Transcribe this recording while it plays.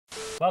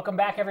Welcome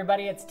back,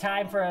 everybody. It's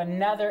time for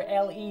another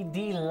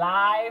LED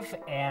Live,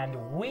 and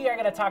we are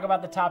going to talk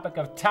about the topic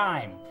of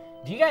time.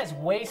 Do you guys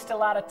waste a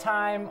lot of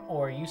time,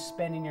 or are you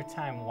spending your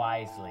time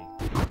wisely?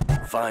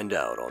 Find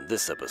out on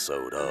this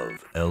episode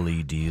of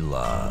LED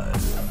Live.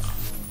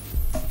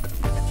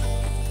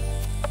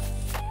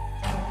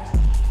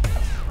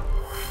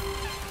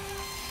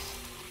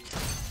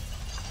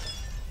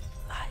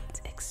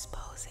 Light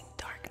exposing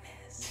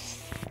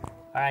darkness.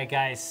 All right,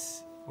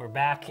 guys, we're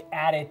back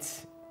at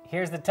it.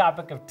 Here's the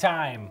topic of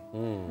time.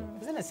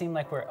 Doesn't it seem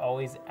like we're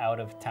always out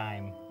of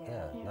time?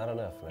 Yeah, not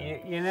enough, man.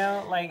 You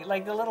know,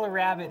 like the little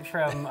rabbit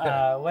from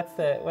what's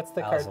the Alice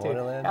cartoon? in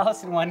Wonderland?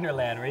 Alice in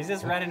Wonderland, where he's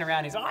just running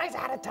around. He's always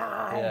out of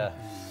time. Yeah.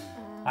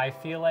 I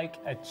feel like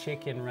a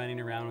chicken running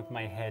around with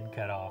my head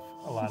cut off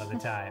a lot of the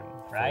time,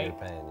 right?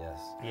 Feel your pain,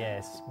 yes.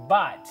 Yes,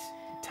 but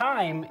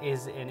time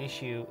is an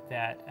issue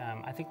that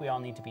I think we all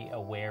need to be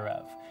aware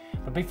of.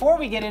 But before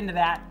we get into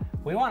that,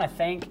 we want to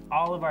thank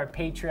all of our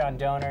Patreon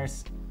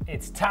donors.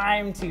 It's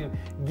time to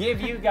give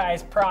you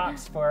guys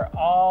props for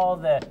all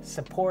the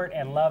support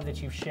and love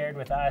that you've shared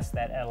with us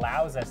that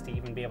allows us to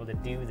even be able to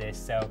do this.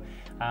 So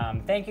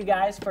thank you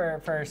guys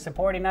for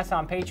supporting us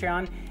on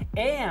Patreon.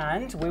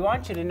 And we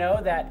want you to know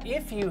that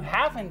if you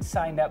haven't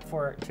signed up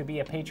to be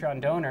a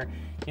Patreon donor,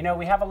 you know,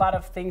 we have a lot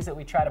of things that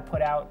we try to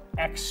put out,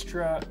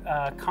 extra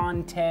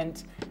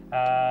content.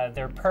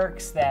 They're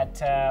perks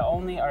that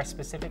only are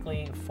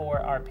specifically for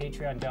our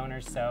Patreon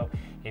donors. So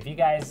if you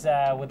guys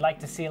would like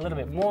to see a little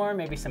bit more,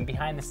 maybe some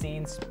behind the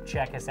scenes,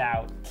 check us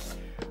out.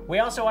 We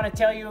also want to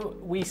tell you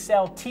we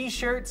sell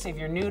t-shirts. If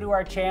you're new to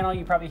our channel,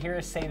 you probably hear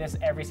us say this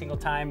every single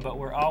time, but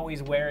we're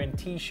always wearing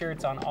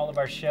t-shirts on all of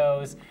our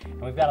shows,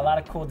 and we've got a lot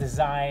of cool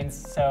designs.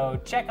 So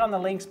check on the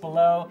links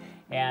below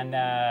and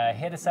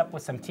hit us up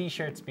with some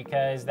t-shirts,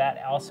 because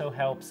that also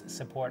helps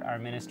support our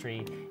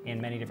ministry in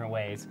many different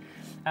ways.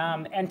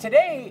 And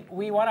today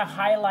we want to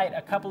highlight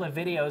a couple of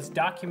videos,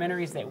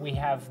 documentaries that we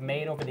have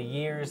made over the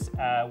years.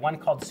 One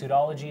called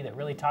Pseudology that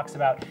really talks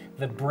about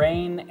the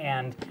brain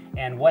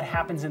and what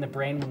happens in the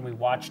brain when we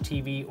watch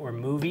TV or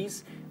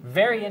movies.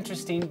 Very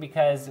interesting,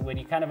 because when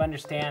you kind of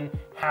understand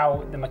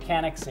how the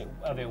mechanics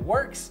of it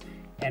works,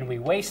 and we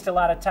waste a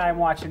lot of time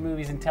watching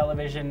movies and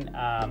television,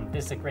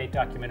 this is a great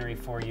documentary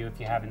for you if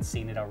you haven't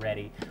seen it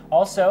already.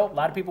 Also, a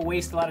lot of people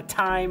waste a lot of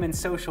time in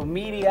social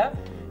media,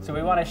 so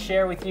we want to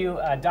share with you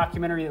a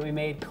documentary that we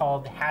made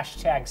called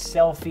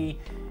 #Selfie,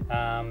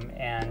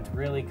 and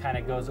really kind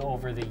of goes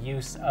over the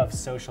use of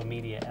social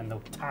media and the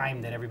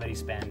time that everybody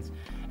spends.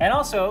 And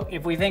also,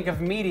 if we think of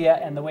media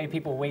and the way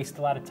people waste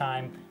a lot of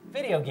time,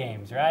 video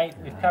games, right?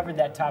 We've covered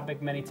that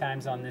topic many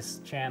times on this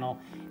channel,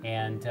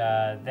 and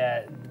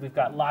that we've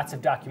got lots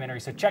of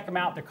documentaries. So check them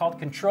out. They're called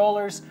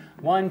Controllers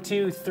 1,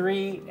 2,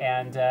 3,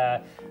 and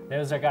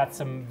those are got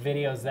some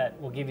videos that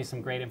will give you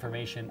some great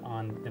information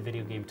on the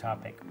video game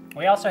topic.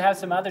 We also have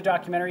some other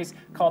documentaries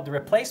called The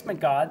Replacement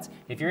Gods.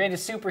 If you're into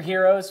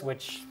superheroes,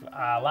 which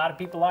a lot of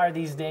people are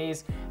these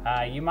days,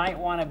 you might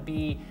want to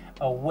be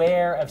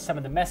aware of some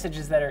of the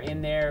messages that are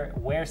in there,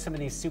 where some of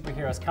these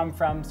superheroes come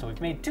from. So we've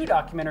made 2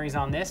 documentaries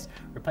on this,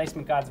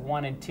 Replacement Gods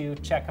 1 and 2.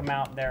 Check them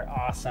out, they're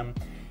awesome.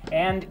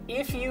 And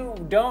if you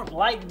don't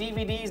like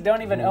DVDs,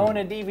 don't even own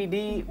a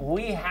DVD,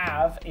 we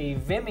have a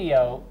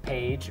Vimeo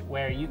page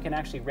where you can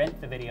actually rent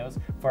the videos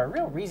for a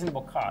real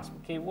reasonable cost.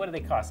 Okay, what do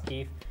they cost,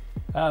 Keith?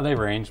 They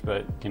range,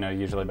 but you know,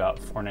 usually about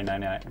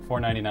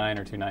 $4.99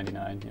 or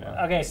 $2.99. You know.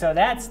 Okay, so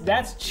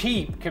that's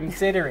cheap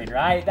considering,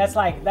 right? That's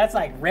like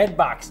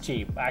Redbox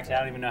cheap. Actually, I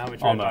don't even know how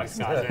much Redbox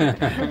costs,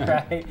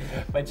 right?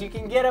 But you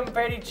can get them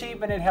pretty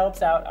cheap, and it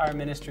helps out our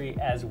ministry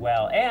as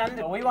well.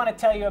 And we want to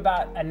tell you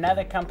about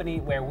another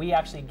company where we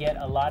actually get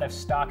a lot of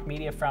stock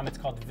media from. It's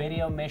called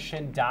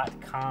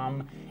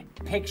videomission.com.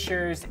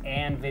 Pictures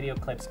and video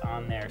clips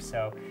on there.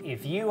 So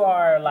if you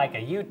are like a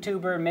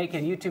YouTuber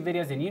making YouTube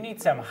videos and you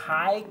need some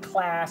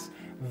high-class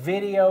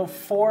video,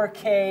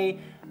 4K,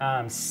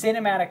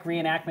 cinematic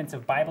reenactments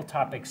of Bible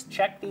topics,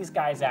 check these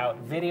guys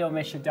out,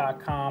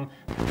 videomission.com.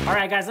 All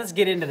right, guys, let's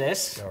get into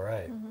this. All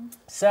right.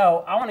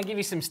 So I want to give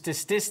you some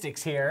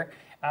statistics here.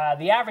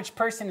 The average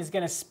person is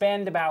going to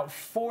spend about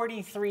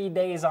 43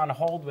 days on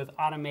hold with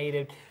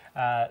automated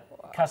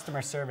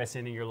customer service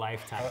in your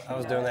lifetime. I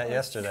was doing that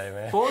yesterday,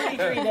 man. 43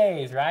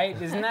 days, right?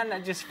 Isn't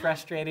that just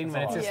frustrating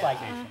when it's just like,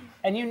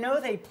 and you know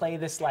they play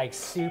this like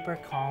super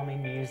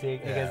calming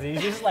music because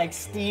he's just like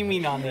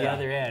steaming on the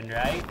other end,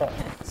 right?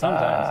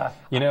 Sometimes.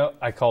 You know,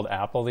 I called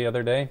Apple the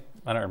other day.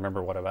 I don't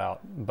remember what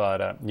about,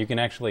 but you can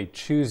actually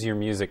choose your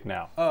music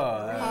now.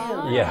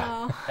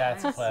 Yeah.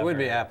 That's clever. It would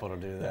be Apple to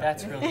do that.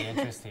 That's really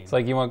interesting. It's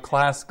like you want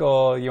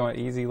classical, you want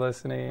easy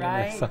listening.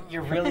 Right?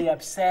 You're really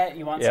upset,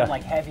 you want some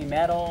like heavy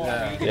metal,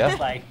 and you can just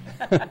like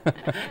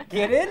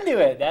get into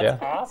it.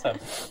 That's awesome.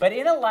 But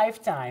in a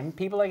lifetime,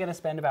 people are going to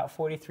spend about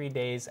 43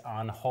 days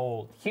on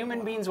hold.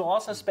 Human beings will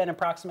also spend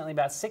approximately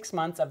about 6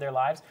 months of their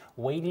lives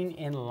waiting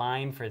in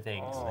line for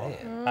things.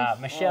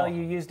 Michelle,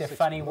 you used a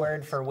funny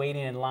word for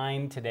waiting in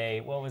line today.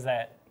 What was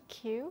that?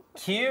 Queue?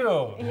 Queue,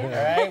 all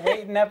right?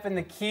 Waiting up in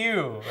the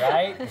queue,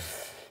 right?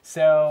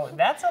 So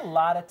that's a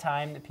lot of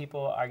time that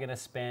people are going to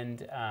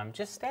spend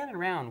just standing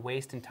around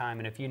wasting time.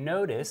 And if you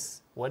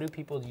notice, what do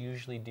people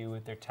usually do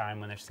with their time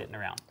when they're sitting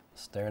around?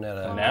 Staring at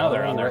a Now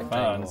they're on their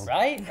rectangle. phones.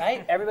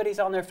 Right? Everybody's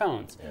on their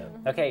phones.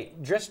 Yeah. Okay,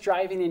 just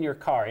driving in your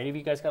car. Any of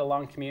you guys got a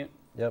long commute?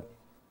 Yep.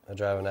 I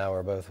drive an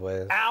hour both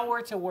ways.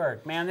 Hour to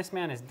work. Man, this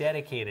man is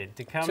dedicated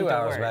to come to 2 work.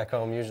 hours back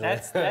home usually.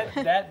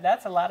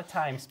 That's a lot of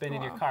time spent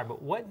in your car.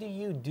 But what do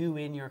you do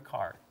in your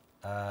car?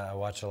 I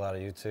watch a lot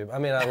of YouTube. I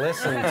mean, I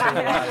listen to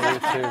a lot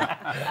of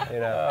YouTube. You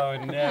know.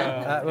 Oh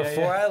no!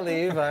 Before I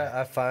leave,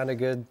 I find a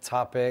good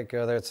topic,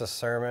 whether it's a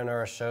sermon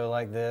or a show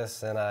like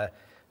this, and I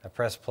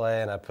press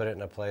play and I put it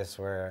in a place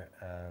where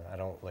I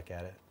don't look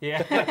at it.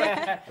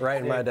 Yeah.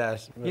 Right in my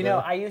dash. You know,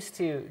 I used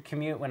to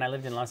commute when I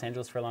lived in Los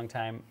Angeles for a long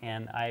time,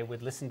 and I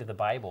would listen to the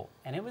Bible,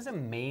 and it was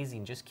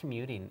amazing just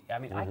commuting. I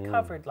mean, I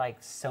covered like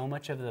so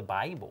much of the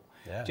Bible.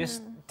 Yeah.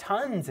 Just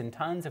tons and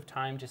tons of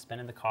time just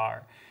spent in the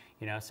car.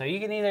 You know, so you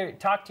can either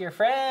talk to your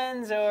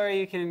friends or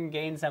you can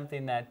gain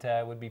something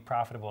that would be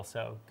profitable.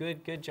 So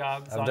good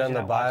job. I've done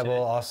the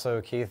Bible.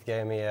 Also, Keith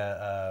gave me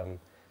a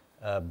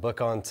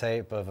book on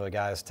tape of a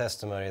guy's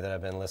testimony that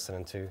I've been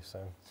listening to. So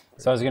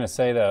I was going to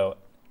say, though,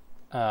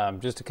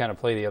 just to kind of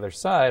play the other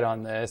side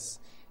on this,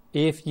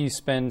 if you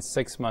spend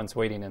 6 months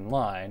waiting in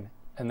line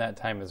and that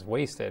time is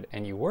wasted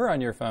and you were on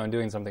your phone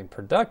doing something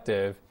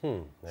productive,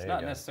 it's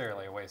not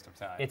necessarily a waste of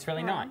time. It's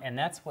really not. And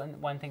that's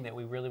one thing that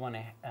we really want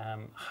to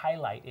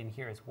highlight in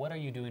here is what are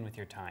you doing with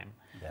your time?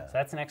 Yeah. So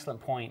that's an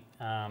excellent point.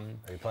 Are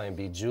you playing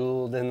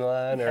Bejeweled in the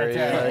line?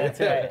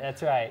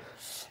 That's right.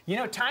 You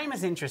know, time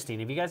is interesting.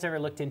 Have you guys ever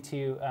looked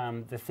into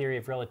the theory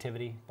of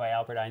relativity by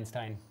Albert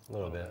Einstein? A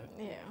little bit.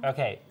 Yeah.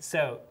 Okay,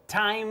 so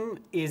time,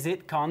 is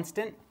it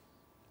constant?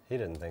 He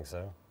didn't think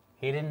so.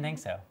 He didn't think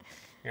so.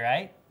 You're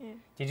right? Yeah.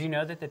 Did you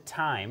know that the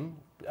time,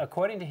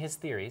 according to his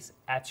theories,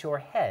 at your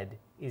head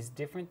is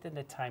different than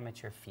the time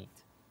at your feet?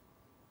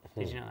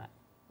 Did you know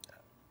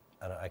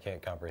that? I can't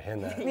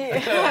comprehend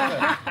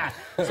that.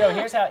 So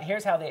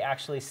here's how they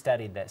actually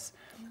studied this.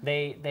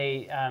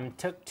 They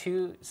took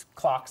two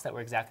clocks that were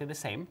exactly the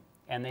same,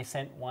 and they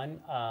sent one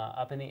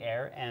up in the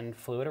air and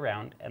flew it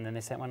around, and then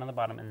they sent one on the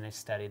bottom, and they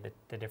studied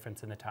the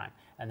difference in the time,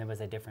 and there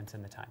was a difference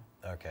in the time.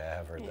 Okay, I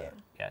have heard that.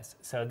 Yes,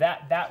 so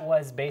that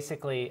was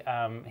basically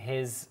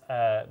his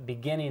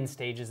beginning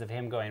stages of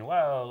him going,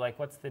 whoa, like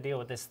what's the deal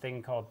with this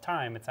thing called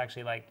time? It's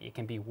actually like it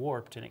can be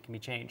warped and it can be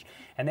changed.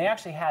 And they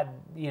actually had,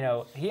 you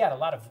know, he had a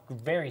lot of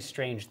very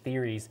strange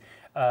theories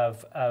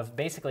of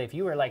basically if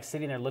you were like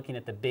sitting there looking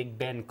at the Big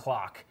Ben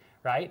clock,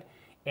 right?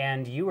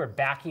 And you were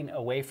backing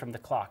away from the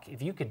clock.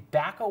 If you could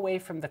back away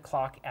from the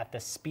clock at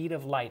the speed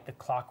of light, the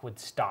clock would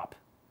stop.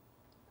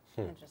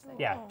 Interesting.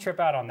 Yeah, trip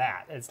out on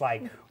that. It's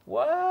like,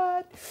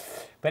 what?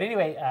 But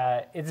anyway,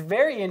 it's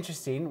very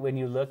interesting when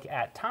you look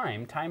at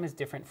time. Time is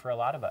different for a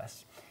lot of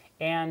us.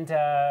 And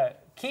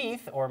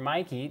Keith, or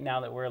Mikey, now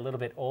that we're a little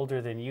bit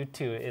older than you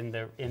two in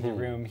the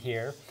room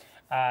here,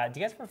 do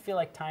you guys ever feel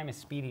like time is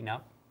speeding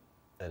up?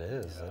 It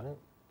is, isn't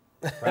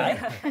it?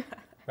 Right?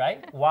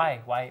 Right?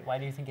 Why? Why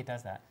do you think it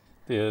does that?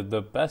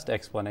 The best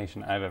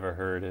explanation I've ever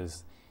heard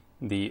is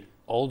the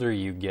older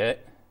you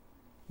get,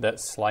 that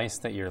slice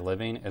that you're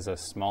living is a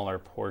smaller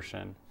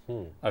portion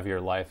of your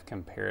life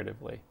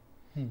comparatively.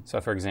 So,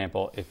 for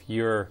example, if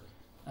you're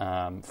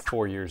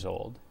 4 years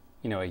old,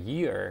 you know, a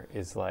year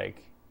is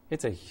like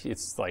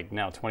it's like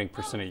now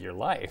 20% of your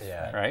life,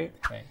 right?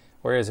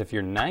 Whereas if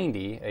you're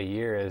 90, a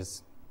year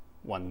is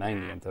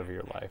 1/90th of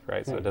your life,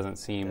 right? So it doesn't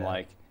seem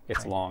like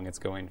it's long, it's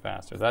going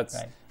faster.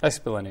 That's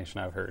explanation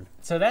I've heard.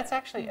 So that's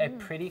actually a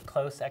pretty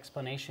close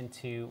explanation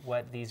to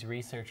what these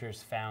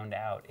researchers found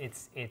out.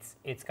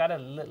 It's got a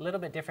little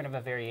bit different of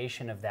a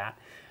variation of that.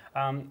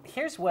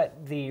 Here's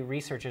what the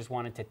researchers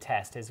wanted to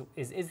test: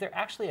 is there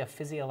actually a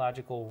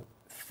physiological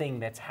thing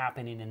that's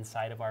happening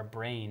inside of our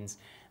brains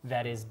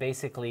that is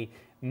basically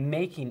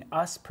making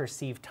us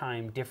perceive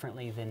time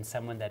differently than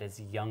someone that is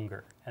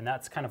younger? And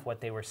that's kind of what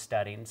they were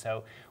studying.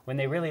 So when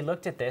they really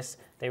looked at this,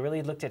 they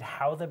really looked at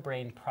how the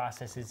brain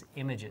processes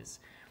images.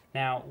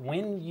 Now,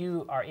 when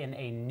you are in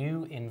a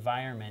new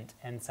environment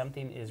and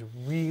something is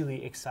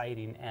really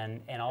exciting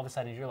and all of a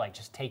sudden you're like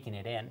just taking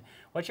it in,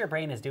 what your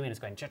brain is doing is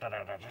going,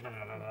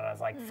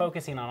 it's like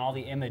focusing on all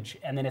the image,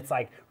 and then it's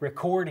like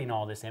recording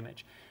all this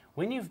image.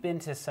 When you've been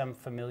to some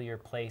familiar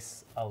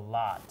place a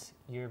lot,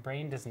 your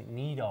brain doesn't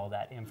need all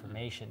that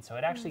information. So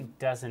it actually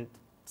doesn't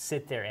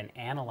sit there and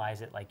analyze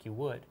it like you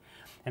would.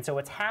 And so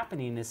what's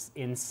happening is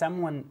in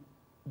someone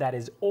that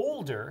is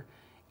older,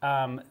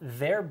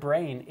 their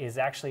brain is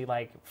actually,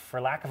 like, for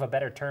lack of a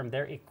better term,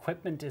 their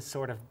equipment is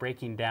sort of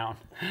breaking down.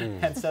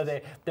 And so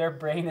their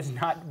brain is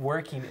not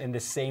working in the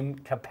same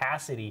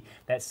capacity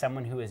that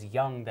someone who is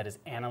young that is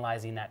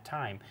analyzing that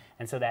time.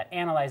 And so that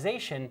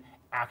analyzation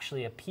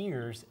actually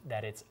appears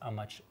that it's a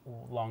much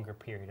longer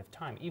period of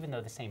time, even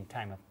though the same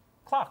time of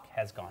clock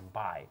has gone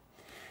by.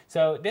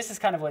 So this is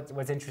kind of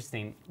what's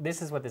interesting.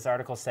 This is what this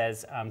article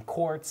says.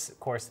 Quartz, of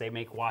course, they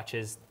make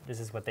watches. This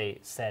is what they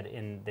said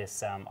in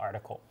this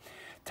article.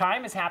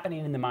 Time is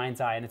happening in the mind's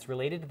eye, and it's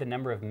related to the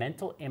number of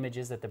mental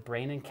images that the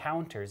brain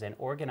encounters and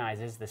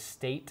organizes the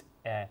state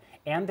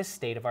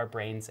of our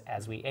brains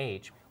as we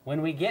age.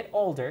 When we get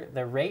older,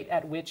 the rate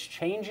at which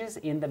changes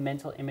in the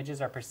mental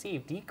images are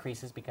perceived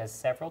decreases because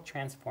several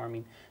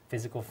transforming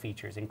physical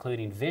features,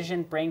 including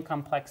vision, brain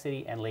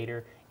complexity, and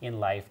later in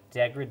life,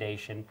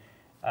 degradation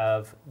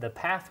of the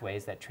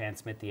pathways that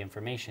transmit the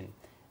information.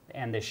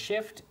 And the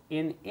shift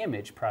in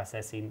image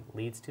processing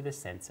leads to the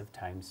sense of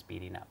time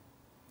speeding up.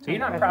 So you're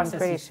not processing. I'm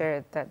pretty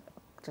sure that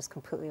just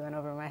completely went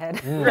over my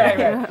head.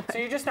 Right. So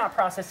you're just not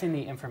processing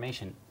the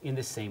information in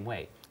the same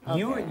way.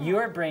 Okay.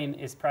 Your brain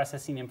is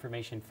processing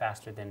information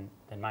faster than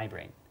my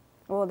brain.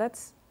 Well, that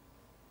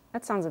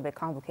sounds a bit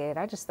complicated.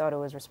 I just thought it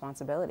was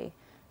responsibility.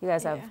 You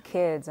guys have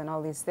kids and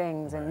all these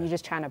things, and you're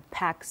just trying to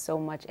pack so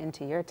much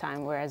into your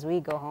time, whereas we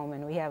go home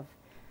and we have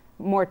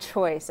more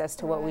choice as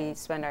to what we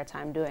spend our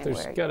time doing.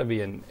 There's got to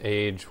be an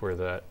age where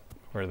that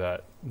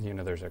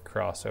there's a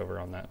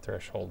crossover on that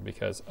threshold,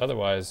 because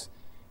otherwise,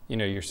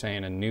 you're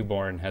saying a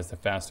newborn has the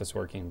fastest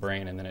working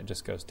brain, and then it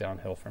just goes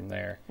downhill from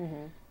there.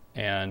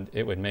 And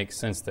it would make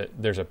sense that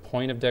there's a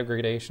point of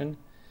degradation,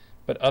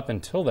 but up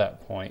until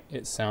that point,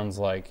 it sounds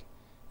like,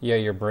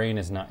 your brain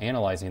is not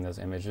analyzing those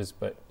images,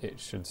 but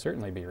it should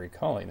certainly be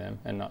recalling them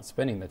and not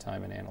spending the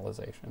time in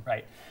analyzation.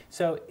 Right.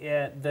 So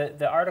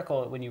the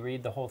article, when you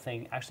read the whole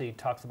thing, actually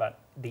talks about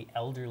the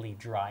elderly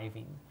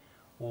driving.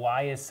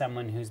 Why is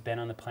someone who's been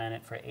on the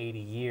planet for 80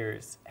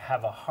 years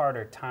have a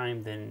harder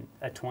time than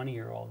a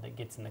 20-year-old that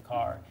gets in the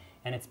car?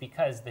 And it's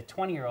because the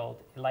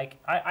 20-year-old, like,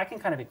 I can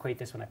kind of equate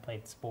this when I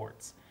played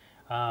sports.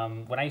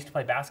 When I used to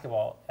play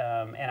basketball,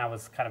 and I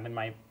was kind of in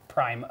my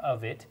prime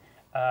of it,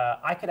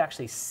 I could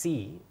actually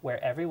see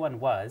where everyone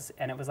was,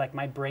 and it was like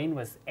my brain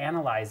was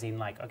analyzing,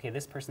 like, okay,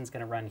 this person's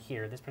going to run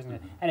here, this person,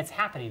 and it's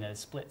happening in a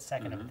split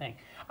second of a thing.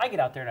 I get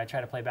out there and I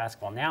try to play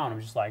basketball now, and I'm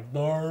just like,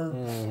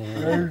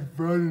 they're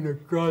running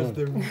across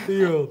the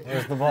field.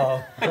 There's the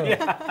ball.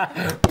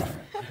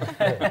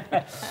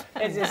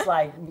 It's just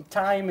like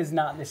time is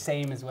not the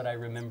same as what I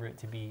remember it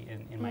to be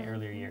in my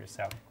earlier years.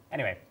 So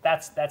anyway,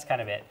 that's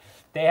kind of it.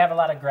 They have a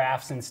lot of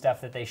graphs and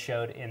stuff that they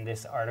showed in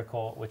this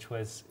article, which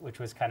was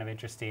kind of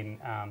interesting.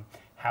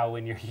 How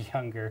when you're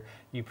younger,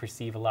 you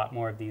perceive a lot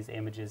more of these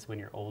images. When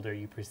you're older,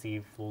 you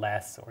perceive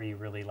less, or you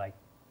really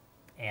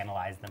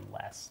analyze them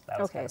less.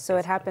 Okay, so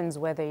it happens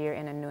whether you're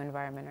in a new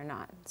environment or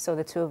not. So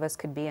the two of us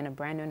could be in a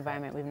brand new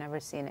environment, we've never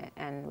seen it,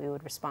 and we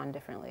would respond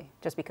differently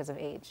just because of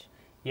age.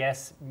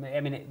 Yes, I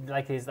mean,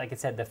 like I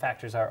said, the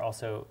factors are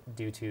also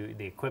due to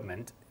the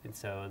equipment, and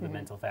so the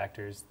mental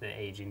factors, the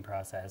aging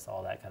process,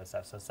 all that kind of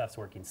stuff. So stuff's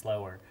working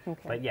slower.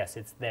 Okay. But yes,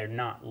 they're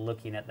not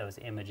looking at those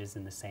images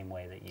in the same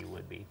way that you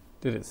would be.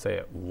 Did it say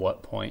at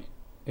what point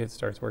it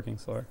starts working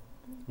slower?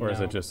 Or is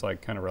it just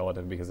kind of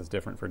relative because it's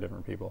different for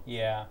different people?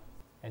 Yeah,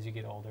 as you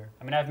get older.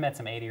 I mean, I've met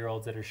some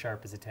 80-year-olds that are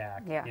sharp as a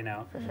tack,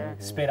 for sure.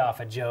 Spit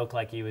off a joke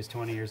like he was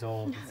 20 years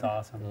old. It's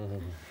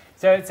awesome.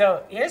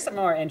 So here's some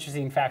more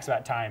interesting facts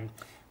about time.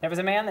 There was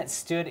a man that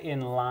stood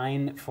in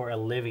line for a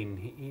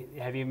living.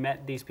 Have you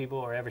met these people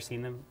or ever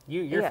seen them?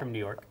 You're from New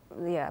York.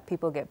 Yeah,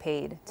 people get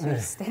paid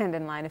to stand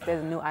in line. If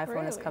there's a new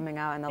iPhone is coming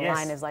out and the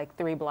line is like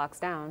 3 blocks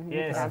down,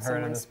 you could have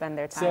someone spend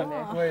their time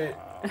there. Wait.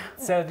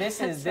 So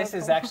this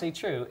is actually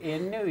true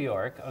in New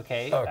York.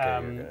 Okay. You're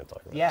gonna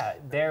talk about yeah,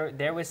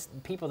 there was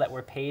people that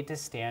were paid to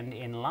stand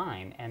in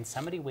line, and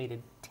somebody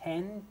waited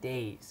 10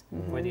 days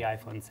for the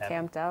iPhone 7.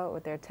 Camped out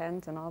with their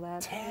tent and all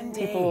that. 10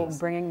 People days.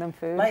 bringing them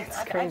food.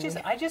 It's crazy.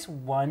 I just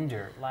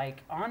wonder,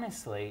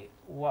 honestly,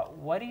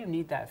 what do you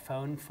need that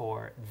phone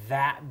for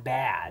that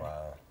bad?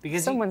 Wow.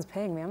 Because someone's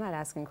paying me. I'm not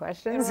asking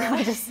questions.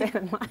 I'll just stand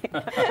in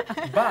line.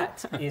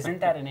 But isn't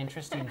that an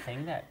interesting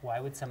thing? That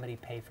why would somebody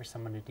pay for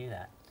someone to do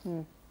that?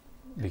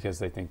 Because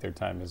they think their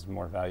time is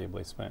more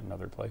valuably spent in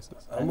other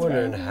places. I'm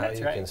wondering how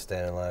you can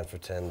stand in line for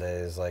 10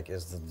 days. Like,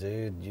 is the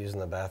dude using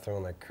the bathroom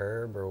on the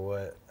curb or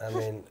what? I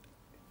mean...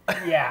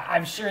 Yeah,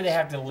 I'm sure they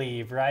have to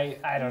leave,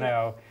 right? I don't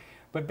know.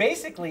 But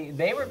basically,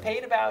 they were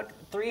paid about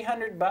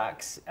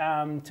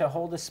 $300 to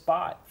hold a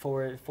spot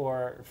for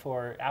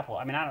Apple.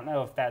 I mean, I don't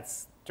know if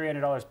that's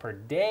 $300 per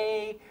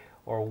day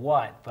or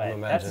what, but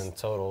imagine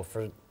total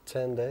for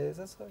 10 days.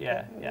 That's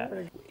okay. Yeah.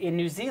 In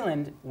New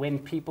Zealand, when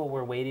people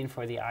were waiting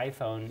for the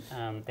iPhone,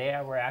 they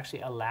were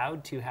actually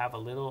allowed to have a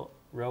little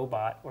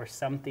robot or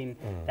something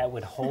that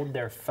would hold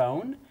their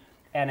phone,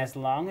 and as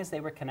long as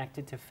they were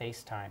connected to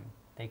FaceTime,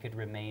 they could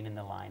remain in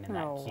the line in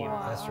that queue.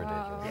 Wow. That's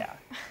ridiculous.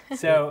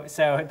 Yeah.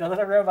 So the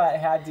little robot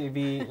had to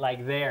be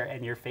there,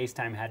 and your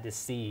FaceTime had to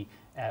see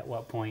at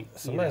what point.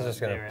 Somebody's just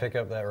going to pick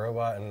up that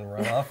robot and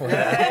run off with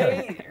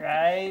it.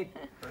 Right.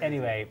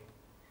 Anyway,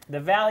 the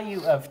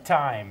value of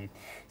time.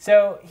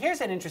 So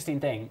here's an interesting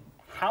thing.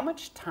 How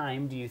much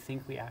time do you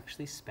think we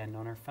actually spend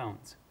on our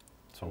phones?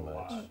 So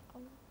much.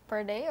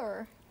 Per day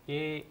or?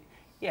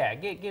 Yeah.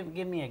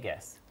 Give me a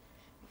guess.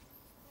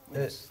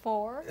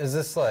 4? Is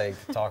this like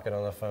talking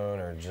on the phone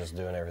or just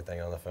doing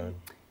everything on the phone?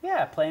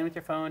 Yeah, playing with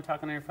your phone,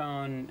 talking on your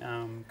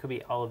phone. Could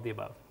be all of the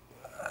above.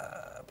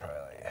 Probably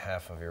like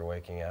half of your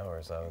waking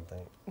hours, I would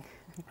think.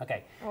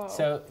 Okay, Whoa.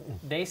 so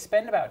they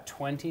spend about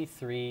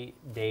 23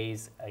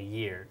 days a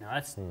year. Now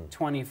that's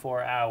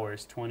 24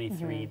 hours,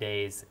 23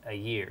 days a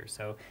year.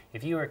 So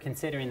if you are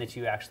considering that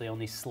you actually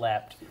only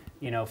slept,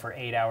 you know, for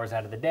 8 hours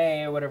out of the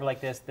day or whatever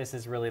like this, this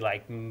is really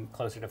like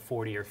closer to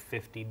 40 or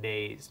 50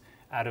 days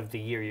out of the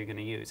year you're going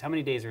to use. How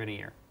many days are in a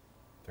year?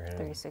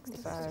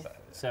 365.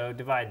 So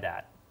divide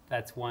that.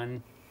 That's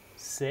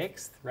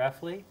 1/6,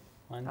 roughly.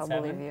 I'll 1/7.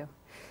 believe you.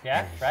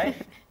 Yeah, right?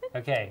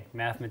 Okay,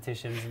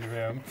 mathematicians in the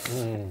room.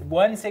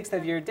 1/6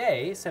 of your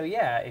day. So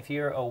yeah, if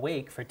you're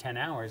awake for 10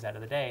 hours out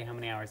of the day, how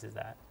many hours is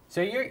that?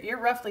 So you're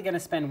roughly going to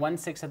spend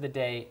 1/6 of the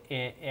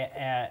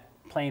day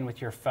playing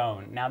with your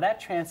phone. Now that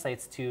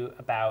translates to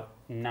about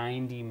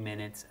 90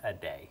 minutes a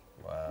day.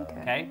 Wow.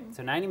 Okay,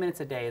 so 90 minutes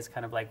a day is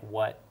kind of like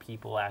what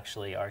people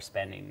actually are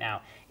spending.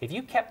 Now, if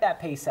you kept that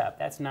pace up,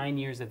 that's 9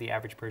 years of the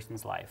average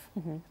person's life,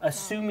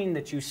 assuming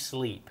that you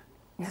sleep.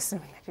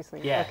 Assuming that you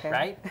sleep. Yeah, Okay.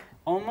 right?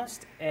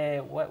 Almost,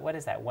 what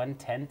is that,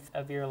 1/10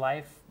 of your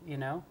life, you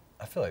know?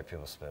 I feel like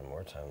people spend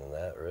more time than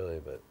that, really,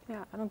 but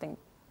Yeah, I don't think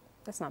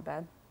that's not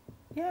bad.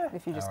 Yeah.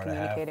 If you're just Hour and a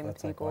half, communicating with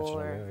that's like people watching a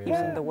or movie or doing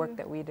something. the work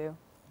that we do.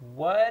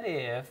 What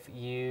if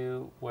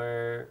you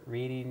were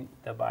reading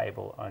the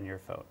Bible on your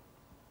phone,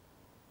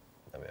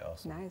 that'd be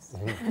awesome. Nice.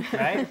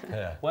 right?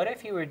 Yeah. What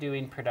if you were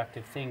doing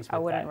productive things with I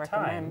wouldn't that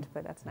time? recommend,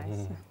 but that's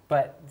nice.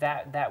 But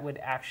that would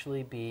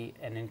actually be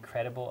an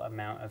incredible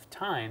amount of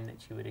time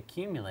that you would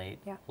accumulate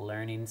Yeah.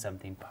 learning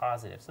something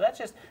positive. So that's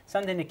just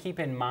something to keep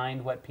in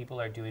mind what people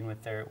are doing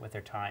with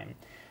their time.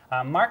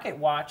 Market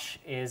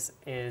Watch is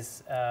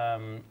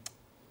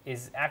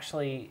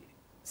actually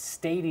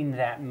stating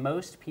that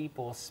most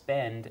people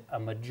spend a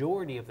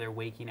majority of their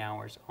waking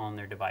hours on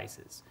their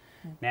devices.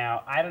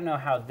 Now, I don't know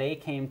how they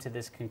came to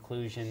this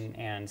conclusion,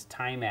 and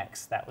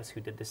Timex, that was who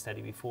did this study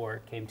before,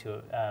 came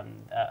to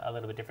a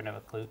little bit different of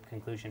a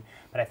conclusion.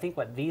 But I think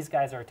what these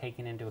guys are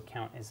taking into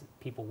account is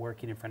people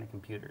working in front of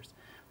computers.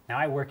 Now,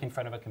 I work in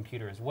front of a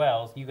computer as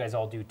well. You guys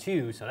all do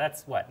too. So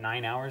that's what,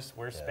 9 hours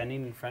we're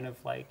spending in front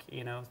of, like,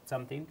 you know,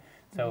 something.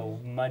 So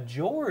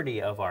majority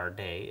of our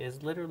day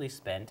is literally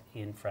spent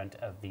in front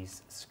of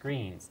these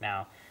screens.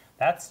 Now,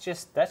 that's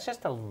just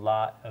a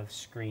lot of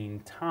screen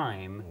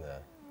time. Yeah.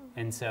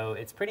 And so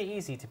it's pretty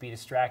easy to be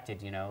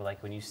distracted, you know,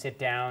 like when you sit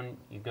down,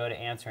 you go to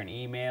answer an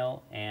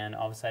email, and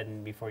all of a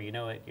sudden, before you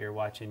know it, you're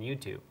watching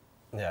YouTube,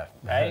 Yeah.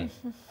 right?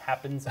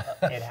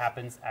 It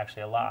happens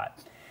actually a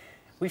lot.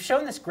 We've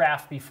shown this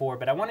graph before,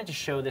 but I wanted to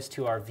show this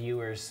to our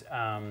viewers,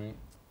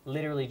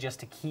 literally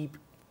just to keep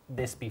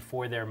this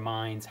before their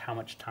minds, how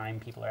much time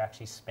people are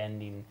actually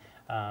spending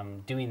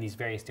doing these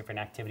various different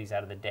activities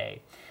out of the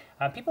day.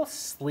 People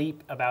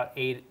sleep about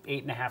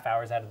 8.5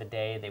 hours out of the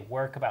day. They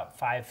work about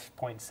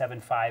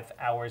 5.75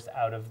 hours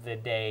out of the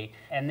day.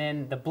 And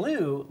then the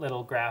blue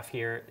little graph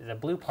here, the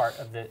blue part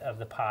of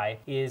the pie,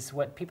 is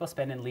what people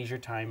spend in leisure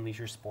time,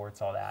 leisure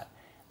sports, all that.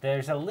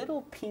 There's a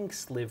little pink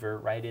sliver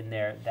right in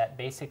there that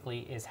basically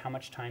is how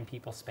much time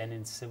people spend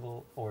in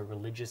civil or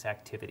religious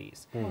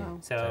activities. Wow.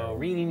 So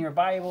reading your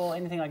Bible,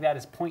 anything like that,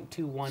 is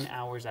 0.21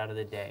 hours out of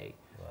the day.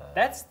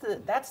 That's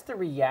the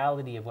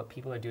reality of what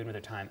people are doing with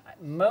their time.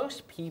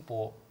 Most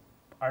people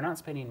are not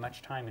spending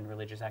much time in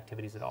religious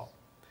activities at all.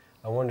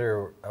 I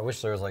wonder, I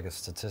wish there was like a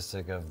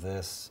statistic of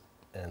this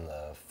in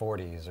the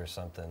 40s or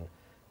something.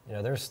 You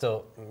know, there's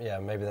still, yeah,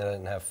 maybe they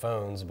didn't have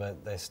phones,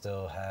 but they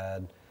still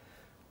had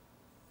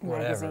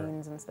whatever.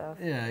 Magazines and stuff.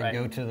 Yeah, Right.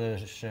 go to the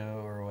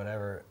show or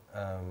whatever.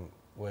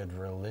 Would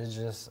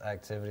religious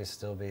activities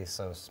still be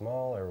so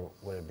small, or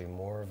would it be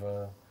more of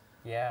a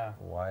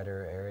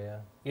wider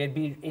area? Yeah, it'd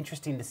be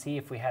interesting to see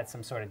if we had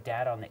some sort of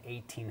data on the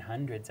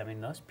 1800s. I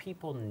mean, those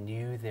people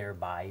knew their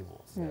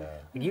Bibles. Yeah.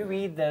 You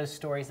read those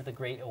stories of the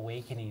Great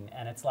Awakening,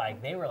 and it's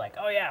like, they were like,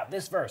 oh yeah,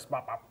 this verse,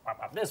 blah, blah, blah,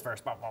 blah, this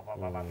verse, blah, blah, blah,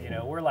 blah, blah. You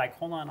know, we're like,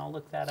 hold on, I'll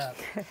look that up.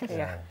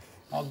 Yeah.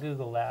 I'll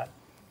Google that.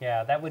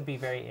 Yeah, that would be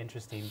very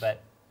interesting.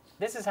 But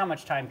this is how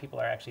much time people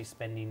are actually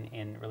spending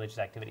in religious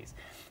activities.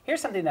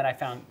 Here's something that I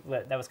found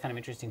that was kind of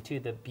interesting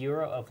too, the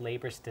Bureau of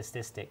Labor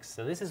Statistics.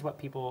 So this is what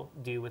people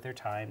do with their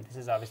time. This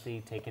is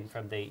obviously taken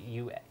from the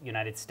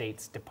United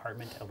States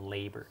Department of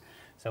Labor.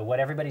 So what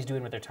everybody's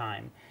doing with their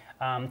time.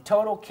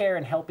 Total care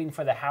and helping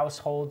for the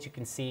household. You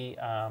can see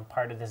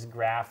part of this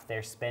graph.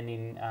 They're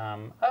spending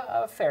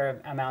a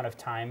fair amount of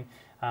time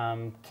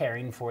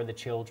caring for the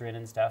children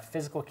and stuff.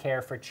 Physical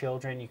care for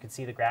children, you can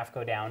see the graph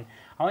go down.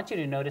 I want you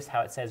to notice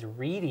how it says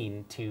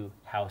reading to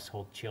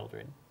household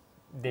children.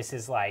 This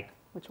is like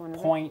Which one is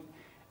it? point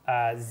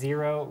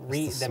zero,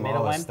 read the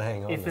middle one.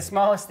 It's the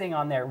smallest thing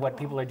on there, what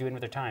people are doing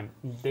with their time.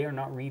 They are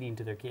not reading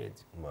to their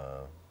kids.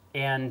 Wow.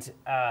 And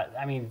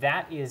I mean,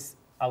 that is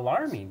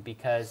alarming,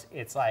 because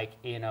it's like,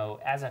 you know,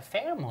 as a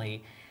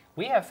family,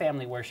 we have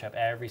family worship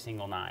every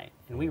single night,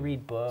 and we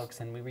read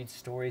books and we read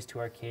stories to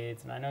our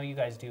kids, and I know you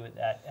guys do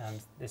that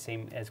the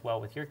same as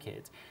well with your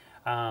kids.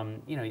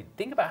 You know,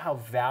 think about how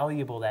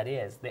valuable that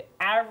is. The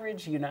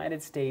average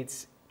United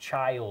States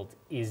child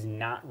is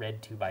not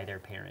read to by their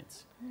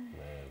parents.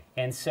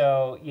 And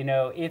so, you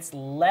know, it's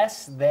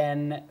less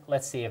than,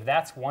 let's see, if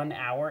that's 1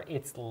 hour,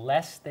 it's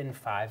less than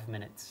 5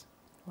 minutes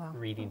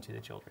reading to the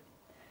children.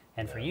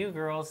 And for you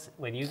girls,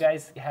 when you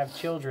guys have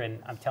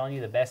children, I'm telling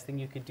you the best thing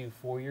you could do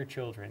for your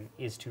children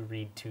is to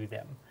read to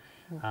them.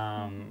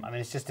 I mean,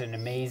 it's just an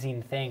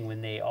amazing thing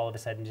when they all of a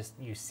sudden just,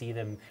 you see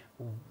them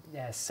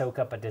soak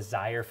up a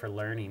desire for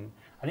learning.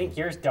 I think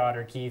your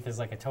daughter, Keith, is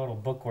like a total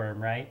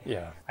bookworm, right?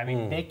 Yeah. I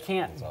mean, they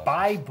can't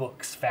buy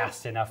books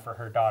fast enough for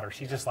her daughter.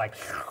 She's just like,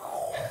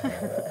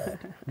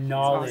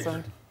 knowledge.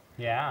 Awesome.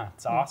 Yeah,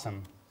 it's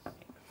awesome.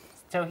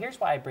 So here's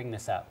why I bring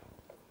this up.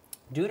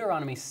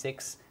 Deuteronomy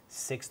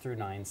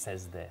 6:6-9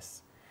 says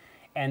this,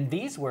 "And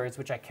these words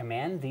which I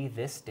command thee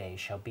this day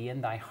shall be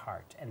in thy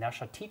heart, and thou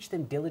shalt teach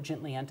them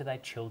diligently unto thy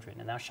children,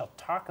 and thou shalt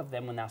talk of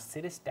them when thou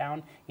sittest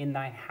down in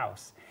thine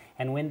house,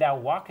 and when thou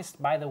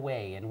walkest by the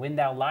way, and when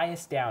thou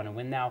liest down, and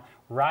when thou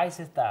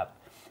risest up.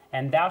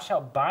 And thou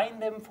shalt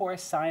bind them for a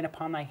sign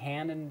upon thy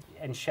hand,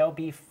 and shall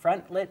be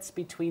frontlets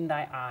between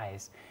thy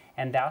eyes,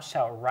 and thou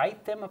shalt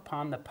write them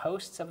upon the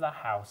posts of the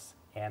house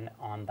and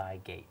on thy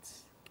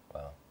gates."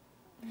 Wow.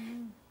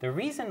 The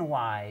reason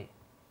why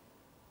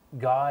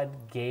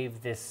God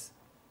gave this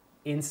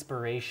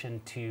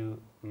inspiration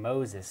to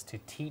Moses to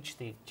teach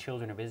the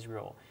children of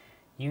Israel,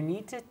 you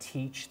need to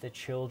teach the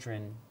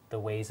children the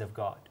ways of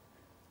God.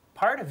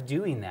 Part of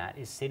doing that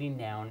is sitting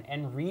down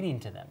and reading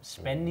to them,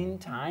 spending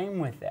time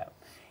with them,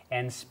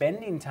 and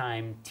spending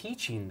time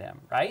teaching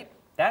them, right?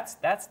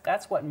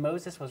 That's what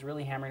Moses was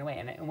really hammering away.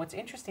 And what's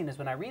interesting is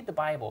when I read the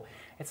Bible,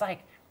 it's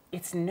like,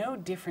 it's no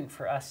different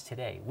for us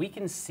today. We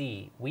can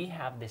see we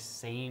have this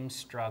same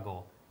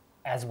struggle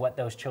as what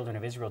those children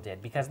of Israel did.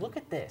 Because look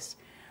at this.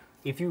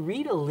 If you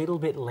read a little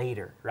bit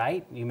later,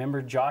 right? You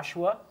remember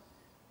Joshua?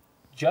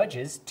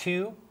 Judges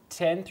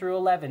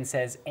 2:10-11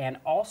 says, "And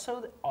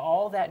also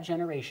all that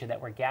generation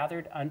that were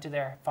gathered unto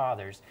their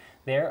fathers,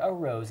 there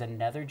arose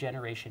another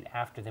generation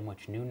after them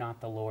which knew not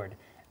the Lord,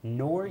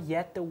 nor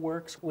yet the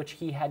works which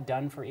he had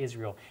done for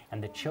Israel.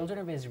 And the children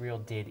of Israel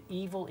did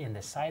evil in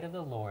the sight of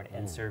the Lord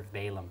and served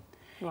Balaam."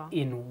 Wow.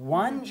 In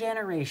one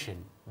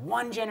generation,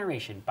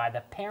 by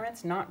the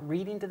parents not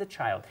reading to the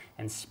child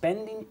and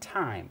spending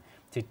time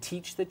to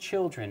teach the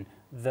children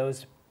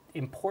those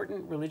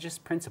important religious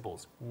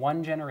principles,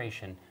 one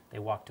generation, they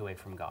walked away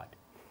from God.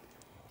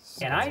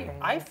 And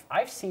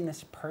I've seen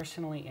this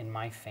personally in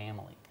my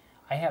family.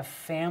 I have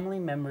family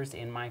members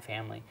in my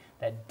family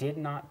that did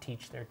not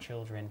teach their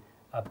children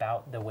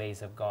about the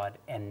ways of God,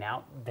 and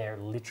now they're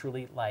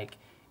literally like,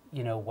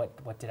 you know,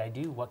 what did I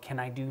do? What can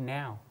I do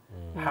now?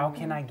 How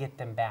can I get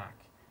them back?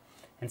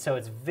 And so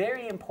it's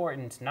very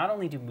important, not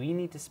only do we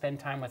need to spend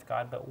time with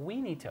God, but we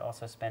need to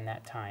also spend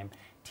that time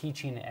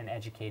teaching and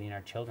educating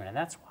our children. And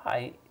that's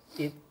why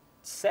it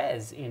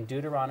says in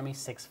Deuteronomy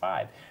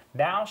 6:5,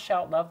 "Thou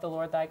shalt love the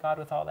Lord thy God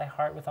with all thy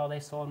heart, with all thy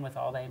soul, and with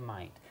all thy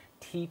might."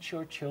 Teach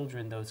your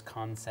children those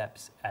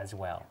concepts as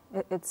well.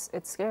 It's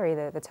scary,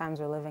 the times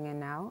we're living in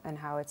now, and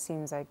how it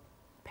seems like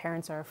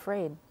parents are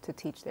afraid to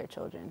teach their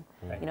children.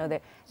 Right. You know,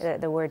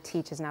 the word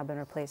teach has now been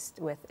replaced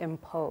with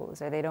impose,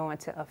 or they don't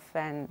want to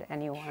offend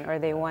anyone, or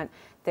they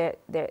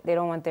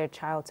don't want their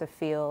child to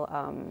feel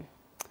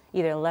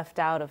either left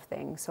out of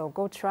things. So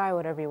go try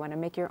whatever you want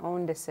and make your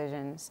own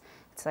decisions.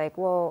 It's like,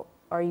 well,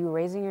 are you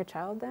raising your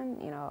child then?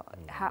 You know,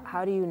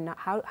 how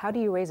do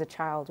you raise a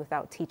child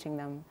without teaching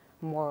them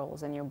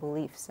morals and your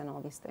beliefs and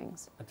all these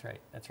things?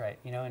 That's right.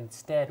 You know,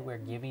 instead we're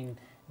giving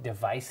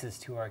devices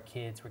to our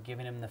kids. We're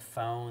giving them the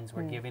phones.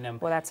 We're giving them...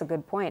 Well, that's a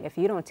good point. If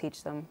you don't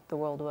teach them, the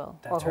world will.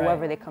 That's or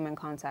whoever right. they come in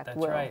contact That's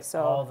will. right.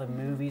 So all the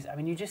movies. I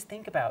mean, you just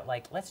think about,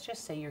 like, let's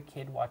just say your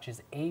kid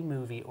watches a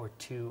movie or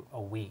two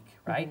a week,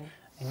 right?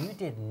 And you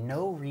did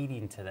no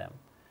reading to them.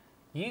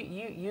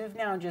 You've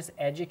now just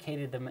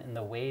educated them in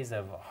the ways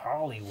of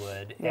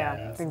Hollywood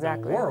and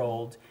the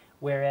world,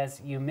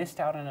 whereas you missed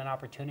out on an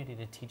opportunity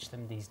to teach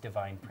them these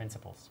divine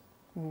principles.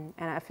 And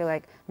I feel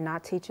like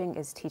not teaching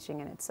is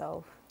teaching in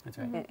itself. That's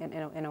right.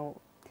 In a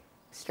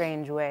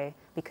strange way,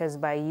 because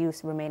by you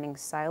remaining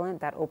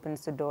silent, that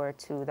opens the door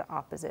to the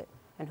opposite.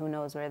 And who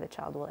knows where the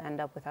child will end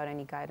up without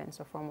any guidance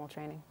or formal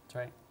training. That's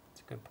right.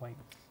 That's a good point.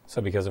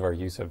 So because of our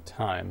use of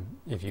time,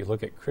 if you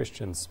look at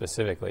Christians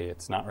specifically,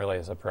 it's not really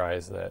a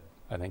surprise that,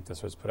 I think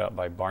this was put out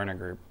by Barna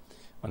Group,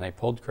 when they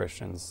polled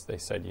Christians, they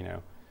said, you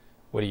know,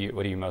 what are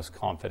you most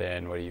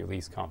confident in? What are you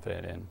least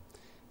confident in?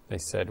 They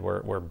said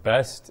we're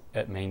best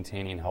at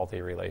maintaining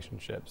healthy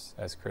relationships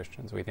as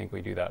Christians. We think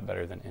we do that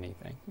better than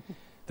anything.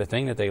 The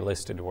thing that they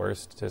listed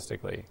worst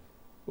statistically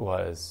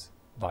was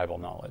Bible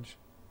knowledge.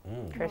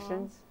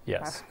 Christians?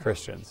 Yes,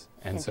 Christians.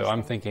 And so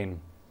I'm thinking,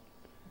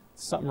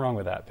 something wrong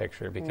with that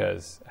picture,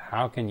 because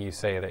how can you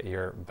say that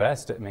you're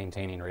best at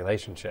maintaining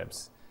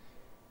relationships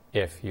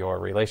if your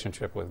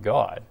relationship with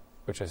God,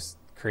 which is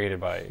created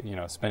by, you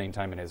know, spending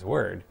time in His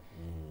Word,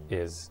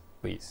 is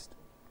least?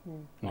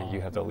 And that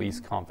you have the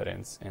least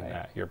confidence in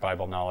that. Your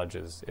Bible knowledge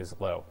is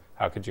low.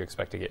 How could you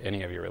expect to get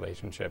any of your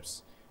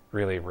relationships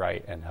really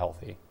right and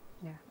healthy?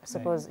 Yeah, I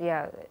suppose,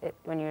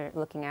 when you're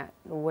looking at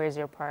where's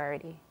your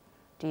priority,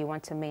 Do you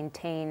want to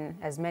maintain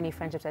as many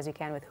friendships as you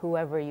can with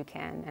whoever you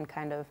can and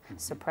kind of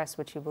suppress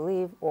what you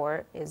believe?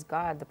 Or is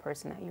God the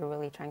person that you're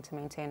really trying to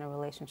maintain a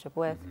relationship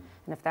with?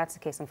 And if that's the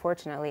case,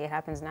 unfortunately, it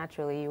happens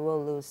naturally. You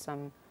will lose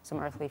some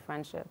earthly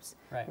friendships.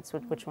 Right. It's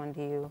which one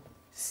do you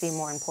see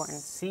more important?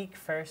 Seek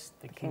first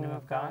the kingdom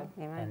of God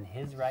and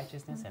his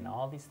righteousness, and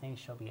all these things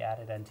shall be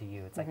added unto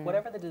you. It's like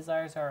whatever the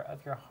desires are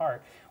of your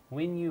heart,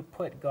 when you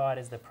put God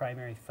as the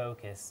primary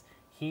focus,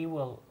 he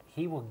will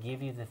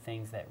give you the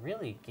things that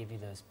really give you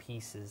those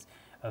pieces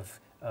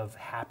of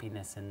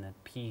happiness and the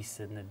peace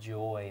and the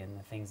joy and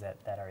the things that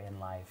are in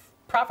life.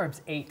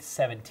 Proverbs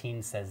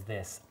 8:17 says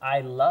this, I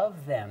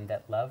love them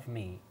that love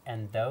me,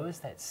 and those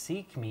that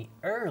seek me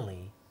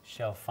early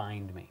shall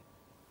find me.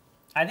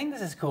 I think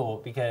this is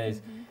cool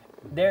because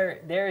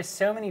there is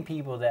so many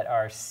people that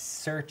are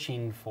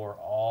searching for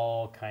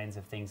all kinds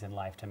of things in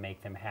life to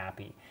make them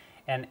happy.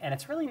 And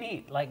it's really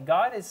neat. Like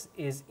God is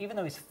even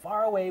though he's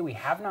far away, we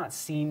have not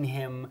seen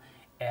him,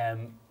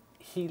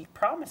 he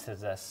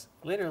promises us,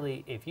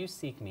 literally, if you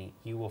seek me,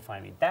 you will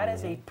find me. That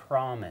is a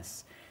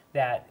promise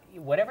that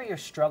whatever you're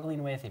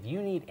struggling with, if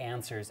you need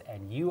answers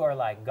and you are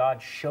like,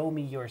 God, show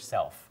me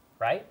yourself,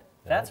 right?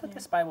 That's what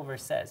this Bible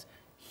verse says.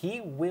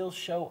 He will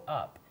show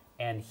up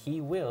and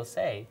he will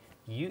say,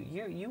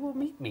 you will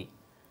meet me.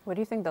 What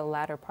do you think the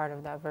latter part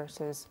of that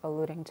verse is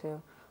alluding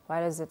to? Why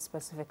does it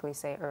specifically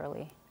say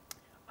early?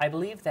 I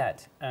believe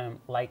that,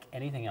 like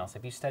anything else,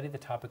 if you study the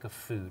topic of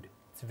food,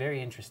 it's very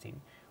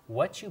interesting.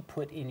 What you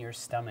put in your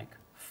stomach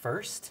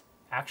first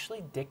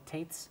actually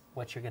dictates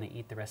what you're going to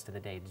eat the rest of the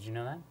day. Did you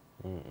know that?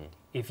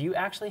 If you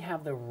actually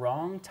have the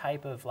wrong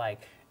type of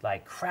like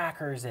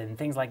crackers and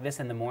things like this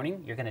in the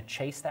morning, you're going to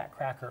chase that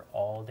cracker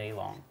all day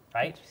long,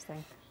 right?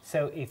 Interesting.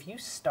 So if you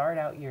start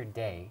out your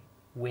day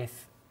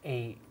with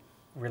a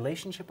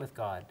relationship with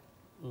God,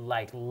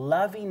 like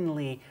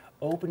lovingly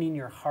opening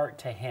your heart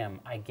to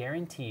him, I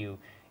guarantee you,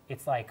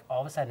 it's like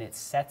all of a sudden it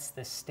sets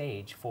the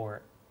stage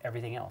for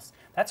everything else.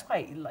 That's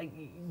why like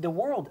the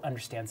world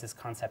understands this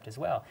concept as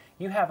well.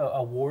 You have a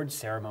award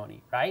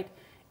ceremony, right?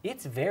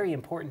 It's very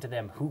important to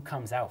them who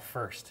comes out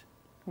first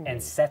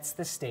and sets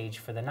the stage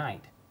for the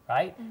night,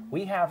 right?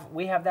 We have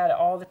that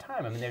all the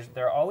time. I mean,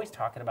 they're always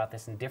talking about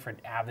this in different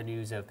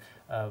avenues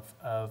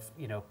of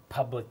you know,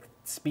 public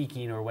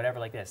speaking or whatever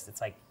like this.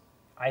 It's like,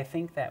 I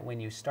think that when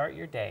you start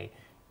your day,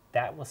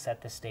 that will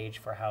set the stage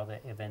for how the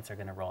events are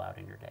going to roll out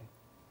in your day.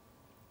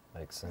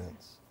 Makes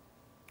sense.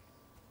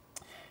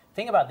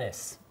 Think about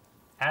this.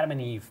 Adam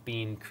and Eve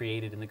being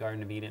created in the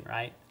Garden of Eden,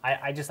 right?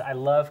 I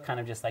love kind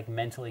of just like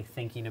mentally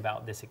thinking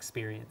about this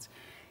experience.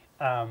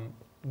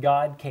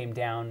 God came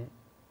down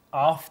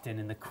often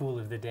in the cool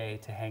of the day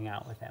to hang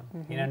out with them.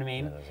 You know what I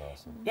mean? That is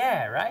awesome.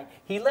 Yeah, right?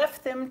 He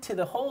left them to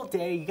the whole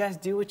day. You guys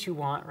do what you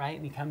want, right?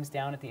 And he comes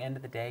down at the end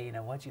of the day, you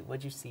know,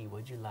 what'd you see?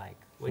 What'd you like?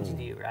 What'd you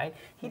do, right?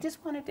 He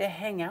just wanted to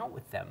hang out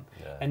with them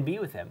and be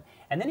with them.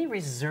 And then he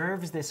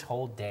reserves this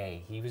whole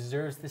day. He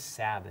reserves the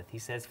Sabbath. He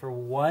says, for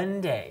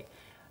one day,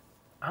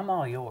 I'm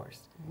all yours.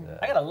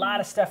 I got a lot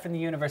of stuff in the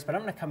universe, but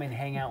I'm going to come in and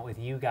hang out with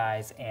you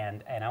guys,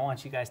 and I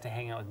want you guys to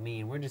hang out with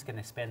me, and we're just going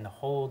to spend the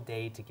whole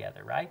day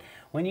together, right?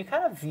 When you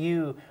kind of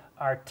view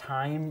our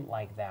time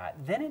like that,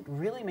 then it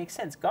really makes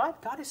sense. God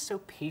is so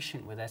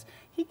patient with us.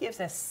 He gives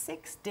us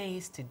 6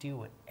 days to do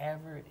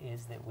whatever it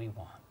is that we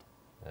want.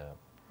 Yeah.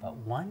 But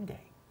one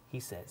day, he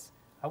says,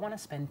 I want to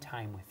spend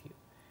time with you.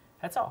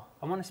 That's all.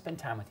 I want to spend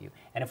time with you.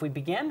 And if we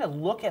began to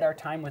look at our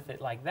time with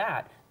it like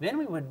that, then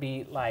we would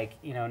be like,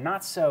 you know,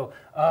 not so,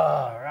 well,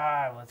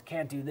 I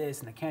can't do this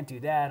and I can't do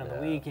that on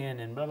the weekend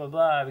and blah, blah,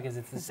 blah, because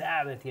it's the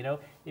Sabbath, you know.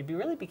 It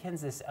really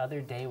becomes this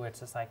other day where it's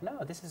just like,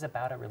 no, this is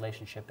about a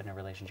relationship and a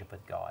relationship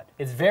with God.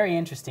 It's very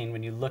interesting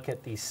when you look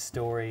at the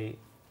story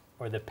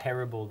or the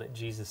parable that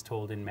Jesus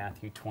told in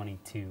Matthew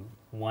 22,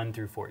 1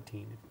 through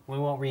 14. We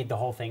won't read the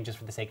whole thing just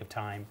for the sake of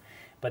time.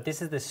 But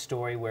this is the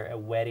story where a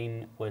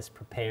wedding was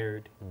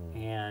prepared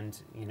and,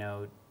 you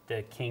know,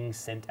 the king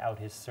sent out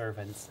his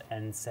servants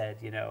and said,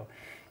 you know,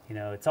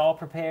 it's all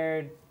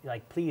prepared,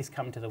 like, please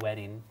come to the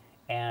wedding.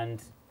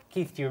 And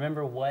Keith, do you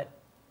remember what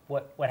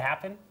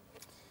happened?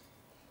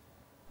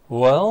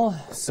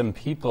 Well, some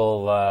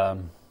people,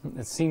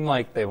 it seemed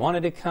like they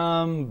wanted to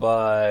come,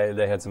 but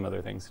they had some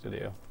other things to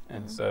do.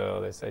 And so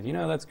they said, you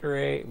know, that's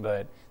great,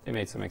 but they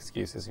made some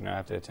excuses. You know, I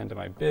have to attend to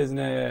my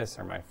business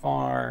or my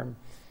farm.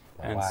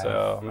 And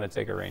so I'm going to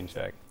take a rain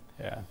check.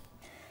 Yeah.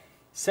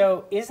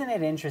 So isn't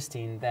it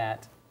interesting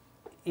that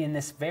in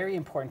this very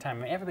important time,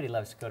 I mean, everybody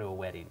loves to go to a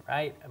wedding,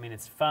 right? I mean,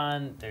 it's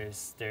fun.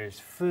 There's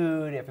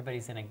food.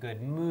 Everybody's in a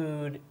good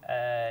mood.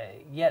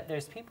 Yet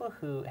there's people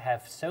who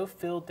have so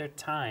filled their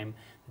time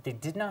that they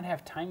did not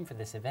have time for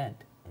this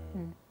event.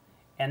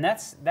 And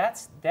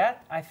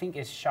that I think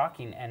is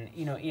shocking. And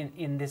you know,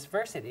 in this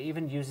verse, it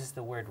even uses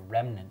the word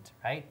remnant,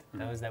 right?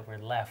 Those that were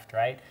left,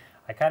 right?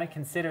 I kind of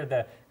consider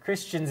the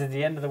Christians at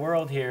the end of the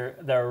world here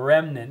the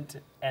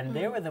remnant, and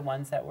they were the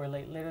ones that were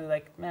literally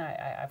like, man,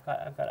 I've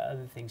got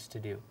other things to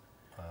do.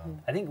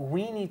 I think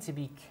we need to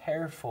be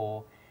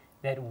careful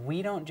that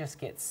we don't just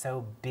get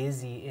so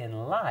busy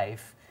in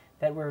life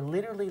that we're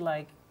literally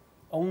like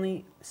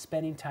only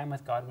spending time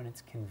with God when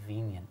it's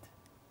convenient.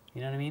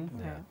 You know what I mean?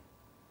 Yeah.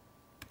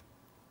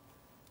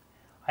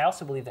 I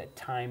also believe that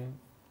time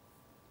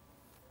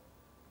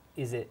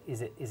is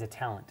a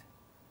talent.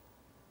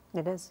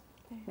 It is.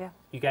 Yeah.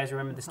 You guys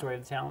remember the story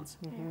of the talents,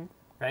 Mm-hmm.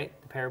 right?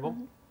 The parable?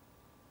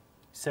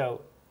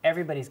 So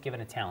everybody's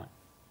given a talent,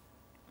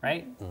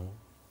 right? Mm-hmm.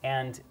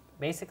 And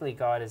basically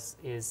God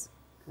is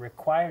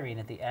requiring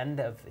at the end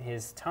of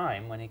his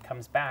time, when he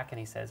comes back and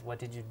he says, what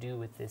did you do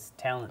with this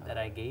talent that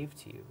I gave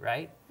to you,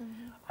 right?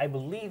 I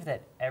believe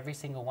that every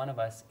single one of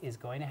us is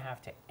going to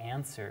have to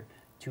answer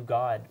to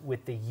God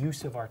with the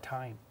use of our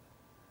time.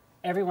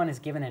 Everyone is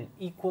given an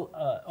equal,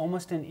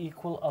 almost an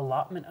equal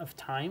allotment of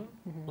time.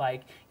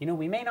 Like, you know,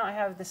 we may not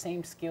have the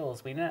same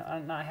skills, we may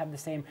not have the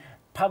same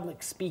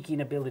public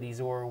speaking abilities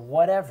or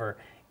whatever.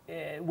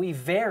 We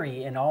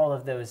vary in all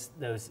of those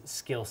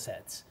skill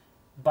sets,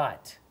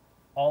 but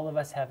all of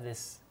us have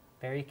this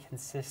very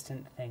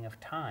consistent thing of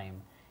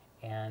time.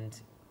 And,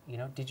 you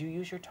know, did you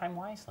use your time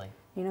wisely?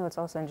 You know, it's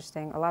also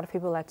interesting. A lot of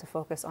people like to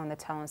focus on the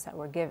talents that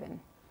were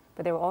given,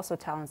 but there were also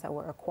talents that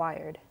were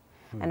acquired.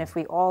 And if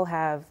we all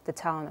have the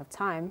talent of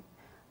time,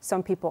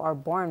 some people are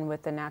born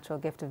with the natural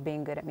gift of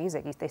being good at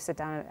music. They sit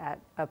down at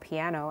a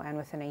piano and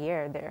within a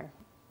year they're,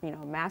 you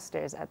know,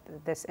 masters at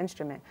this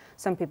instrument.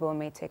 Some people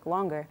may take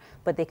longer,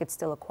 but they could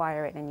still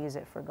acquire it and use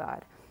it for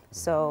God.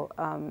 So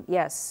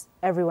yes,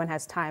 everyone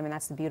has time, and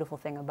that's the beautiful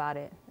thing about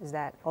it, is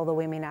that although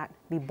we may not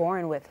be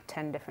born with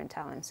 10 different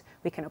talents,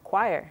 we can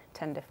acquire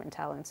 10 different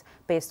talents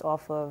based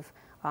off of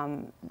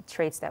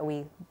traits that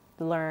we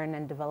learn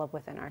and develop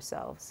within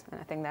ourselves.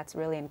 And I think that's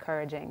really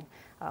encouraging,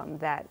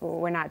 that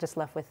we're not just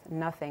left with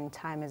nothing.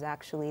 Time is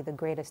actually the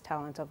greatest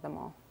talent of them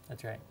all.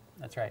 That's right.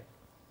 That's right.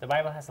 The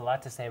Bible has a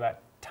lot to say about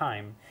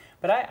time,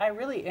 but I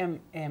really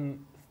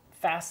am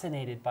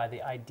fascinated by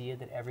the idea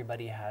that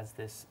everybody has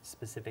this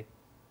specific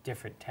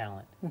different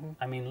talent.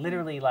 I mean,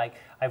 literally, like,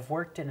 I've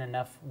worked in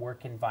enough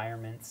work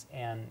environments,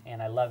 and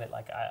I love it.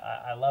 Like,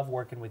 I love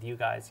working with you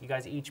guys. You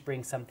guys each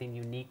bring something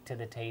unique to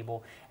the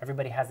table.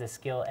 Everybody has a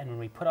skill, and when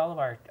we put all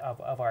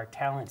of our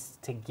talents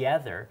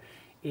together,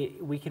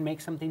 we can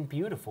make something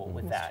beautiful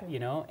with that, you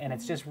know? And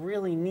it's just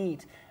really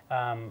neat.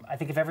 I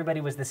think if everybody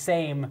was the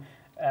same,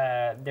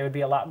 there would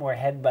be a lot more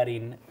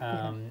headbutting,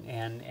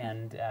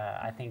 and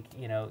I think,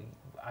 you know,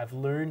 I've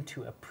learned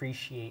to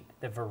appreciate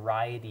the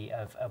variety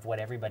of what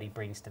everybody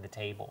brings to the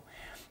table.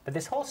 But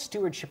this whole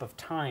stewardship of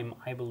time,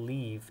 I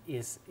believe,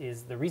 is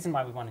the reason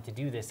why we wanted to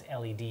do this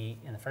LED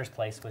in the first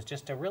place, was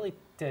just to really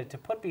to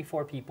put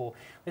before people,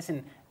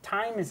 listen,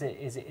 time is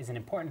an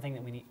important thing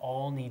that we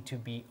all need to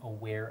be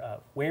aware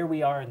of. Where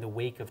we are in the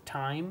wake of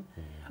time.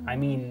 I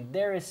mean,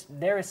 there is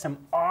some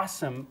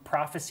awesome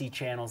prophecy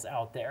channels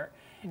out there,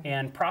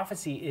 and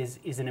prophecy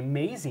is an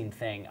amazing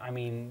thing. I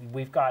mean,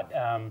 we've got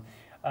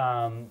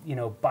you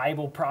know,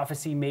 Bible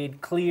Prophecy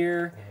Made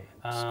Clear,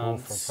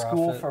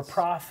 School for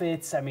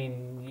Prophets. I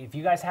mean, if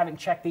you guys haven't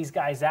checked these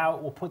guys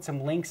out, we'll put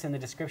some links in the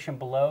description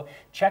below.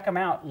 Check them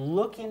out.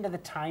 Look into the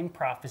time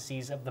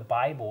prophecies of the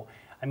Bible.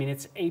 I mean,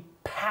 it's a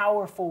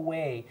powerful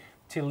way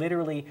to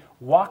literally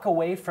walk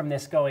away from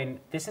this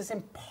going, this is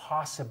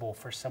impossible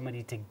for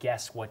somebody to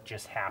guess what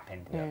just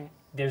happened.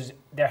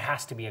 There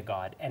has to be a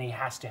God, and he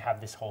has to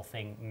have this whole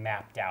thing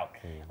mapped out.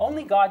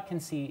 Only God can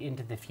see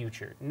into the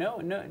future.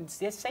 No,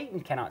 Satan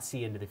cannot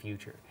see into the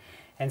future.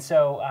 And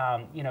so,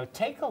 you know,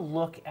 take a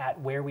look at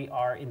where we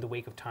are in the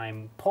wake of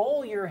time.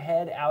 Pull your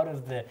head out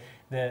of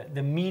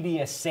the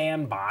media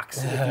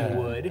sandbox, if you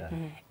would,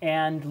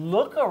 and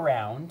look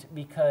around,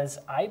 because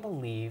I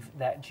believe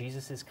that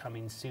Jesus is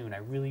coming soon. I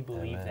really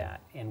believe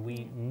that, and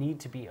we need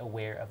to be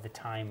aware of the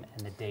time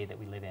and the day that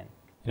we live in.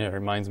 You know, it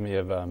reminds me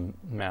of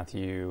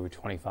Matthew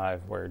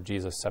 25, where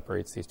Jesus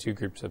separates these two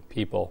groups of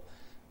people,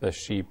 the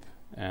sheep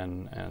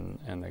and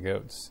the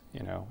goats,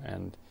 you know.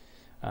 And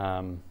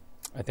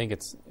I think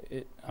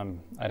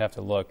I'd have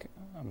to look.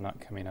 I'm not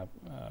coming up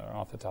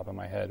off the top of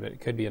my head, but it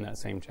could be in that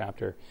same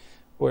chapter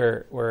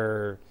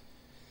where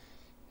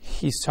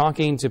he's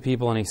talking to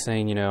people and he's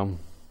saying, you know,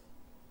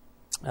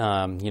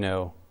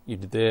 you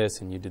did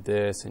this, and you did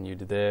this, and you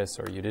did this,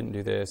 or you didn't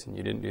do this, and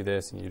you didn't do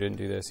this, and you didn't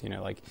do this. You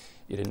know, like,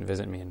 you didn't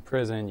visit me in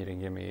prison, you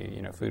didn't give me,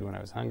 you know, food when I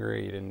was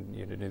hungry, you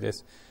didn't do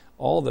this.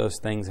 All those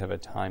things have a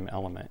time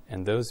element,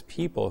 and those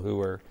people who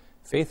were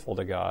faithful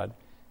to God,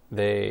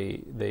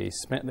 they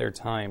spent their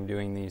time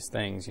doing these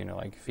things, you know,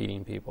 like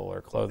feeding people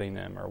or clothing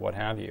them or what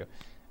have you.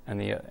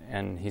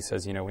 And he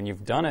says, you know, when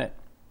you've done it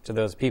to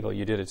those people,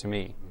 you did it to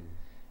me.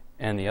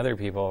 And the other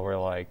people were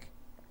like,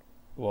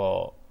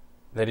 well,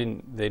 they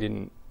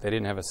didn't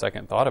have a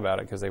second thought about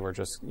it, because they were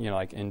just, you know,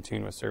 like, in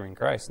tune with serving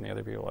Christ. And the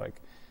other people were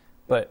like,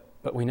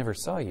 but we never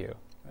saw you,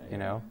 you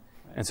know?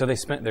 And so they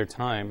spent their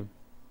time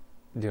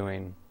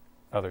doing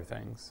other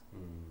things,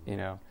 you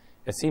know?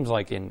 It seems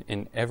like in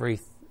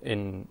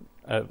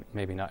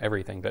maybe not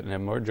everything, but in a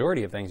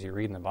majority of things you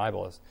read in the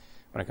Bible, is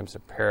when it comes to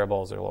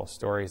parables or little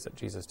stories that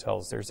Jesus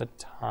tells, there's a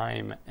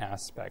time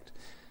aspect.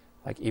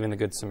 Like, even the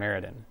Good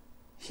Samaritan,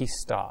 he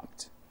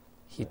stopped.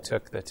 He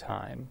took the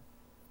time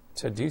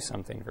to do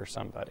something for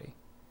somebody.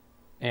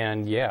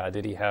 And yeah,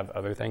 did he have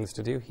other things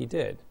to do? He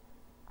did.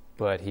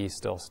 But he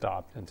still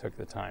stopped and took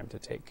the time to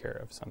take care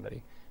of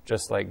somebody.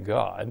 Just like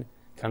God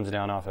comes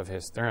down off of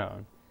his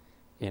throne,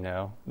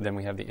 then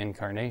we have the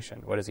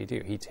incarnation. What does he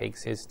do? He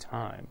takes his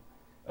time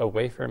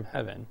away from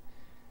heaven,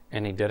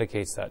 and he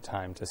dedicates that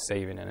time to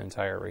saving an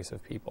entire race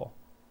of people.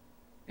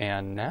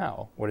 And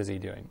now, what is he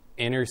doing?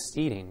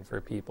 Interceding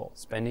for people,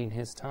 spending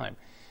his time.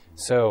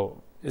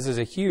 So this is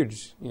a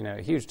huge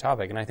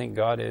topic, and I think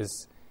God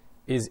is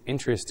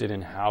interested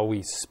in how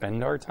we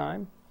spend our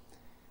time.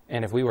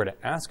 And if we were to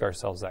ask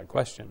ourselves that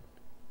question,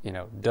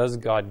 does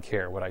God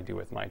care what I do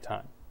with my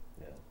time?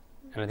 Yeah.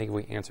 And I think if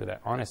we answer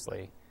that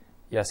honestly,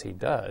 yes, he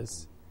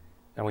does,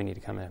 then we need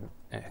to come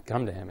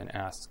to him and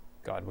ask,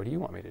 God, what do you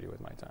want me to do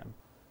with my time?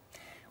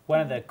 One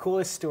of the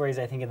coolest stories,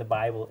 I think, in the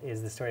Bible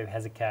is the story of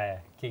Hezekiah,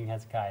 King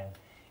Hezekiah.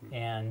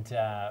 And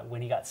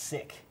when he got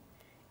sick,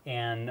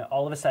 and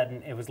all of a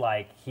sudden it was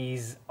like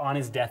he's on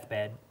his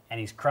deathbed, and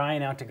he's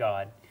crying out to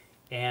God.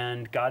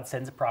 And God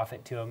sends a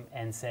prophet to him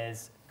and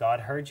says, God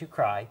heard you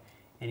cry,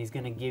 and he's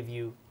going to give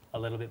you a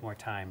little bit more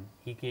time.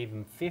 He gave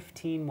him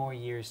 15 more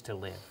years to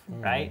live,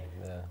 right?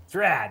 Yeah. It's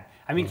rad.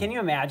 I mean, can you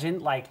imagine,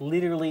 like,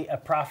 literally a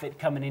prophet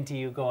coming into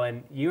you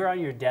going, you're on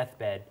your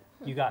deathbed,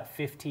 you got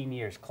 15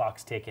 years,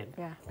 clock's ticking.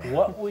 Yeah.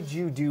 What would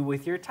you do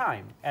with your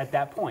time at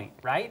that point,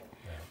 right?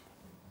 Yeah.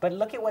 But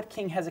look at what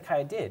King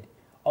Hezekiah did.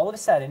 All of a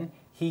sudden,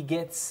 he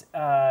gets,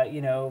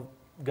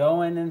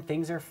 going and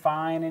things are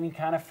fine, and he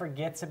kind of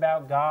forgets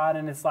about God,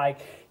 and it's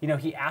like,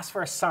 he asked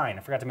for a sign.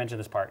 I forgot to mention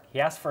this part.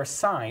 He asked for a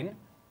sign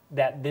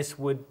that this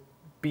would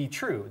be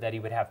true, that he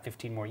would have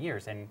 15 more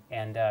years.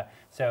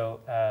 So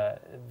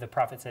the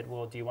prophet said,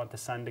 well, do you want the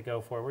sun to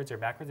go forwards or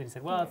backwards? And he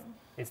said, well,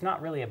 it's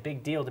not really a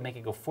big deal to make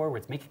it go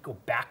forwards. Make it go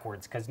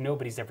backwards, because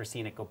nobody's ever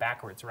seen it go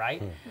backwards,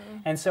 right?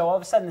 And so all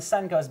of a sudden the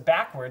sun goes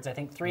backwards, I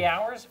think 3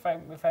 hours,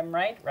 if I'm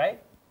right?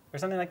 Or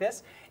something like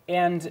this.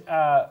 And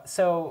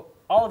so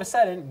all of a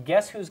sudden,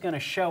 guess who's going to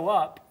show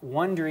up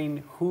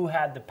wondering who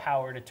had the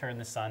power to turn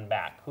the sun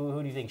back? Who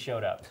do you think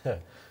showed up?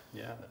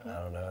 Yeah,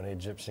 I don't know, an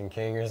Egyptian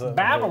king or something.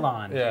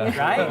 Babylon,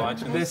 right?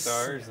 Watching the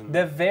stars.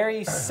 The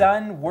very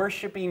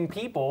sun-worshipping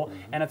people,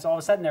 and it's all of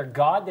a sudden their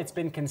God that's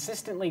been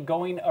consistently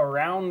going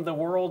around the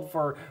world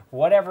for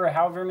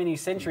however many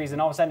centuries,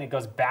 and all of a sudden it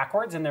goes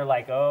backwards, and they're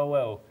like, oh,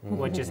 whoa,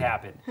 what just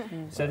happened?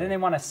 So then they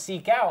want to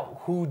seek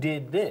out who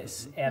did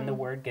this, and the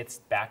word gets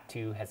back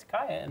to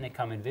Hezekiah, and they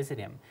come and visit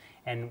him.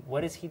 And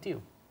what does he do?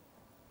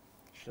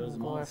 Shows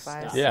them all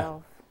stuff. Yeah.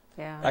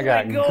 I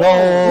got gold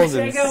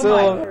and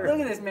silver. Look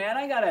at this, man!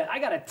 I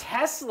got a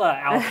Tesla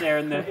out there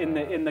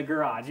in the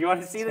garage. You want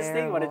to see this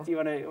thing? You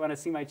want to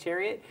see my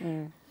chariot?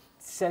 It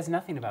says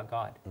nothing about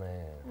God.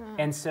 Man.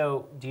 And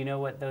so, do you know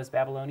what those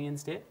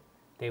Babylonians did?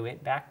 They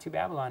went back to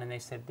Babylon and they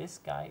said, "This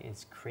guy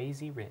is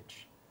crazy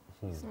rich."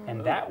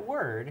 And that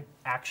word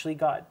actually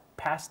got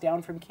passed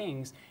down from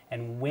kings,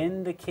 and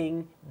when the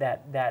king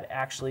that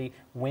actually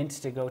went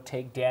to go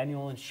take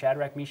Daniel and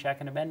Shadrach, Meshach,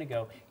 and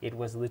Abednego, it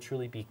was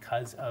literally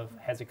because of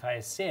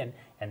Hezekiah's sin,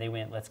 and they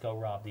went, let's go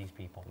rob these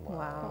people.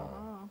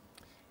 Wow.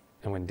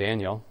 And when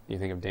you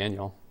think of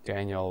Daniel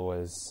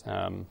was,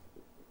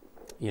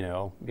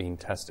 being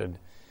tested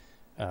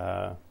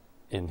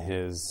in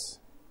his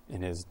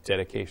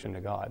dedication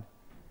to God.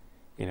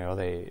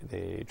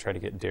 They try to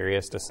get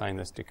Darius to sign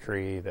this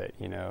decree that,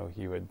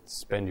 you would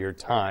spend your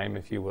time,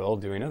 if you will,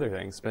 doing other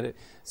things.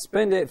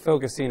 Spend it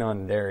focusing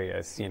on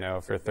Darius,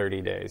 for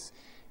 30 days.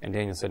 And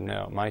Daniel said,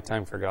 no, my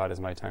time for God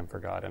is my time for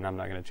God, and I'm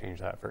not going to change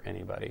that for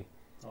anybody.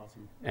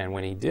 Awesome. And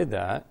when he did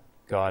that,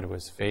 God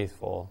was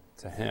faithful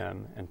to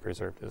him and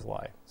preserved his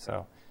life.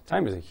 So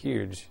time is a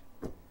huge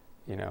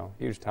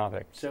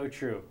topic. So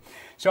true.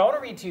 So I want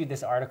to read to you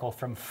this article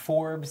from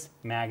Forbes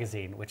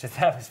magazine, which I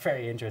thought was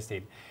very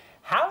interesting.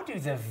 How do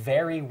the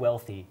very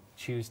wealthy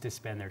choose to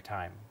spend their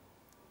time?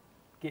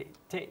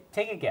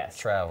 Take a guess.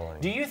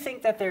 Traveling. Do you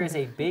think that there is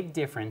a big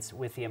difference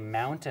with the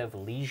amount of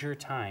leisure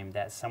time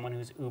that someone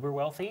who's uber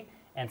wealthy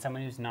and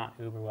someone who's not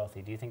uber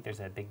wealthy? Do you think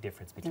there's a big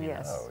difference between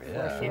them? Oh,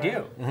 yeah. You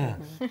do?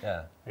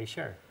 Yeah. Are you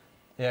sure?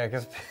 Yeah,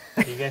 because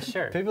you guys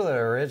sure? People that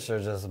are rich are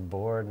just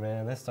bored,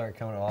 man. They start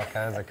coming up with all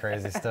kinds of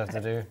crazy stuff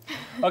to do.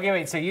 Okay,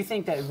 wait. So you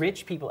think that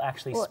rich people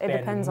actually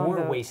spend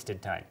more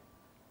wasted time?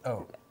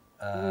 Oh.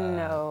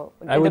 No,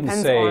 I wouldn't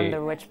depends say on the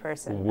rich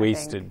person.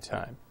 Wasted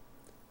time.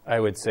 I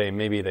would say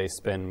maybe they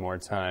spend more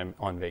time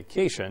on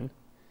vacation,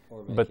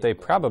 but they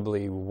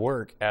probably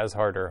work as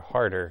hard or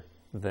harder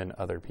than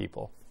other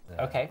people.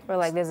 Yeah. Okay. Or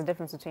like there's a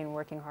difference between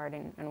working hard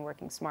and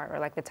working smart, or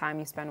like the time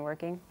you spend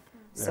working.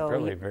 They're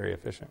probably very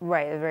efficient.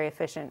 Right, they're very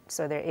efficient,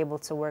 so they're able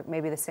to work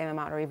maybe the same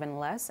amount or even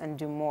less and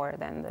do more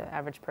than the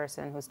average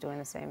person who's doing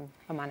the same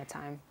amount of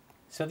time.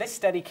 So this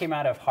study came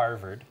out of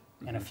Harvard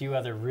and a few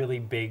other really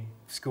big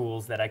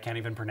schools that I can't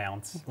even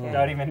pronounce.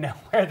 Don't even know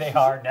where they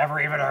are, never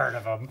even heard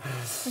of them.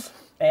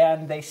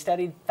 And they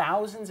studied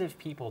thousands of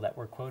people that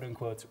were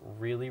quote-unquote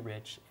really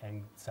rich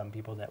and some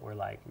people that were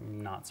like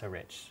not so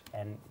rich.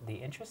 And the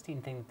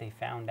interesting thing that they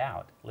found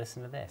out,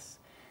 listen to this.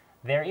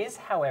 There is,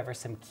 however,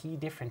 some key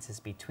differences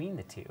between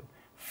the two.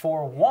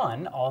 For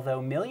one,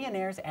 although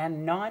millionaires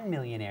and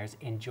non-millionaires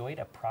enjoyed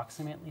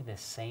approximately the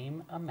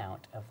same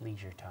amount of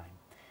leisure time,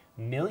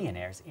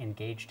 millionaires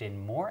engaged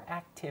in more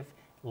active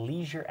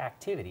leisure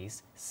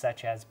activities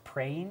such as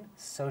praying,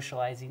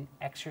 socializing,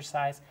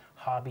 exercise,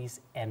 hobbies,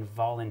 and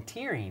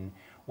volunteering,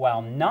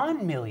 while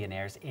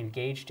non-millionaires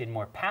engaged in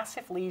more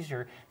passive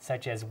leisure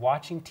such as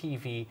watching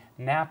TV,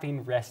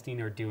 napping, resting,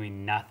 or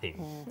doing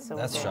nothing. So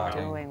That's what shocking.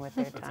 they're doing with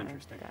their time.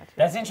 interesting. Gotcha.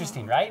 That's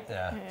interesting, right?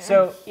 Yeah.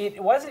 So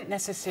it wasn't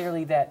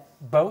necessarily that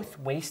both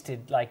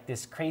wasted like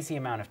this crazy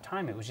amount of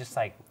time. It was just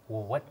like,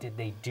 well, what did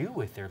they do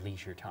with their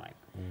leisure time?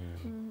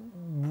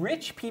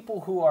 Rich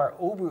people who are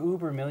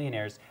uber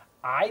millionaires,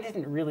 I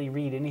didn't really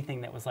read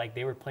anything that was like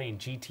they were playing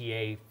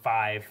GTA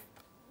 5,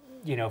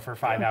 for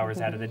 5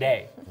 hours out of the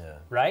day, Yeah.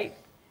 right?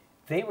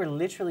 They were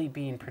literally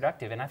being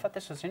productive. And I thought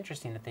this was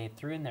interesting that they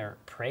threw in there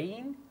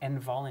praying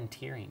and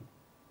volunteering,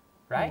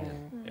 right?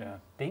 Yeah.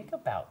 Think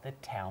about the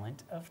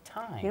talent of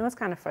time. You know what's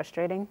kind of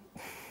frustrating?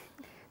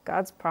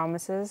 God's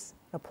promises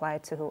apply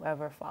to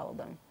whoever followed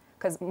them.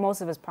 Because most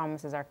of his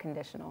promises are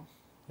conditional.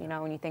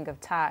 When you think of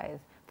tithe,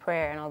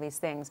 prayer, and all these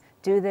things,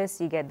 do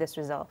this, you get this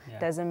result. Yeah.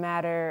 Doesn't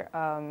matter,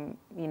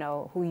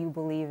 who you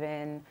believe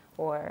in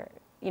or,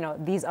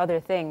 these other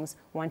things.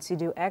 Once you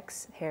do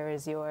X, here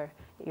is your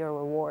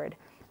reward.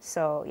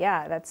 So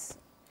yeah, it's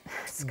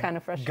kind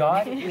of frustrating.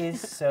 God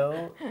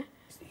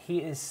he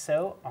is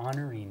so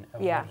honoring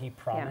of Yeah. what he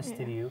promised Yeah.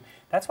 to do.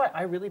 That's why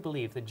I really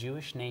believe the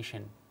Jewish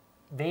nation,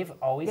 they've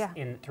always,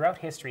 Yeah. throughout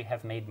history,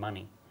 have made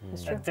money.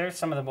 It's true. They're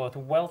some of the most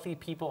wealthy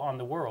people on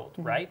the world,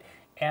 Mm-hmm. right?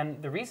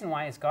 And the reason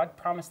why is God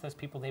promised those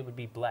people they would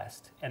be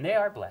blessed. And they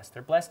are blessed.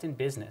 They're blessed in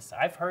business.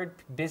 I've heard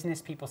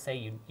business people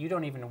say you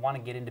don't even want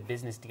to get into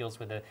business deals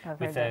with a I've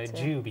heard that too.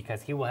 Jew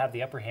because he will have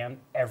the upper hand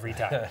every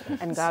time.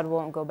 And God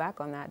won't go back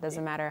on that.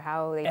 Doesn't matter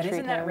how they And treat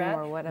isn't that him rad?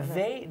 or whatever.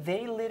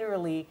 They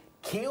literally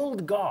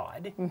killed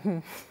God, Mm-hmm.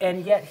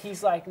 and yet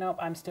he's like, nope,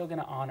 I'm still going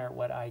to honor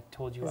what I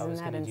told you I Isn't was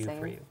that going to do for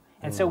insane? you.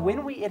 And so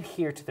when we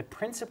adhere to the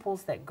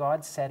principles that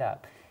God set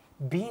up,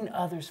 being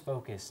others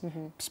focused,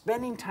 Mm-hmm.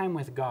 spending time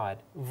with God,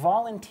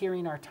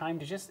 volunteering our time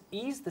to just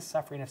ease the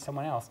suffering of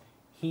someone else,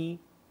 he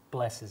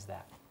blesses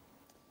that.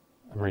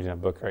 I'm reading a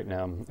book right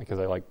now because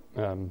I like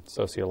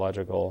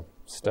sociological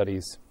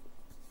studies,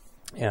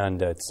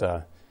 and it's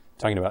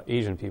talking about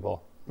Asian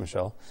people,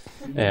 Michelle,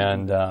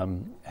 and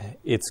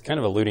it's kind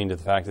of alluding to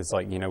the fact it's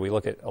like, we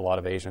look at a lot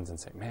of Asians and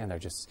say, man, they're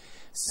just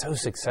so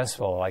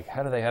successful. Like,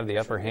 how do they have the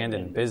upper hand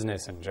in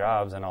business and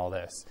jobs and all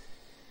this?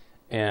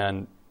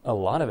 And a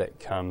lot of it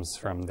comes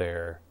from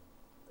their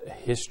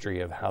history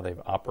of how they've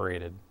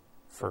operated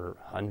for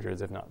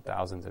hundreds, if not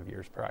thousands of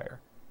years prior.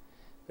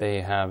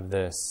 They have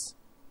this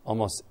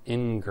almost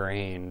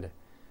ingrained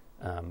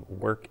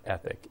work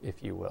ethic,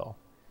 if you will.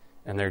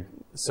 And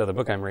so the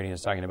book I'm reading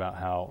is talking about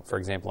how, for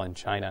example, in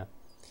China,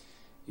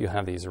 you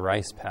have these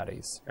rice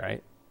paddies,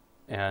 right?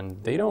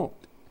 And they don't,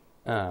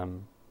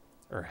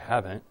 or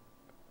haven't,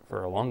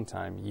 for a long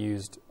time,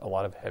 used a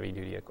lot of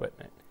heavy-duty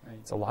equipment. Right.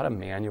 It's a lot of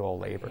manual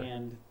labor.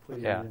 Hand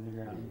putting Yeah. it in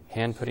the ground.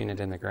 Hand putting it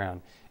in the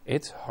ground.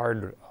 It's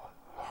hard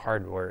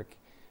work.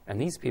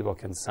 And these people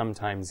can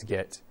sometimes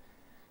get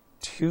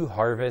 2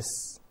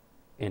 harvests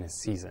in a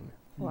season.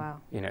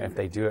 Wow. If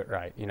they do it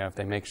right, if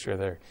they make sure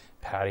their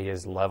paddy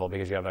is level,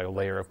 because you have a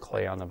layer of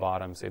clay on the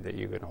bottom so that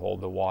you can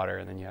hold the water,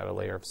 and then you have a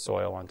layer of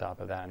soil on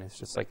top of that. And it's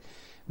just like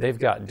they've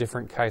got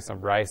different kinds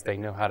of rice. They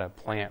know how to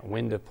plant,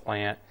 when to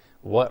plant,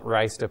 what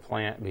rice to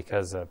plant,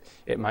 because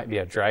it might be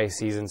a dry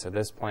season, so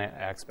this plant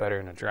acts better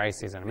in a dry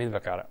season. I mean,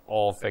 they've got it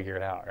all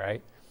figured out,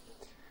 right?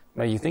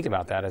 But you think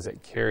about that as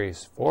it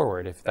carries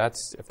forward. If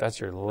that's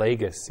your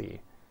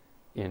legacy,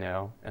 and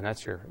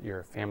that's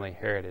your family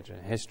heritage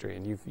and history,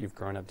 and you've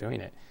grown up doing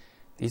it.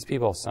 These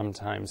people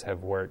sometimes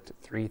have worked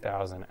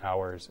 3,000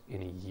 hours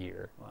in a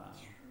year.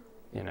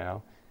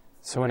 Wow.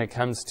 So when it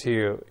comes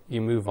to,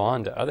 you move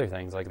on to other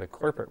things like the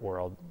corporate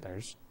world,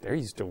 they're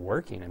used to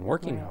working and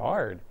working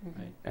hard.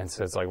 Right. And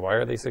so it's like, why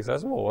are they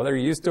successful? Well, they're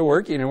used to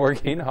working and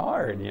working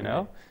hard,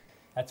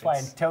 That's why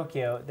in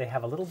Tokyo, they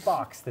have a little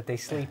box that they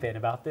sleep in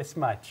about this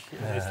much.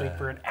 They sleep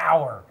for an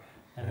hour,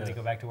 and then they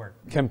go back to work.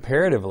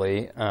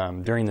 Comparatively,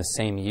 during the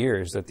same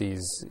years that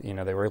these,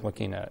 they were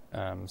looking at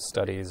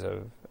studies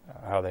of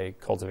how they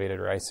cultivated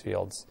rice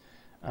fields,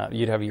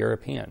 you'd have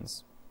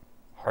Europeans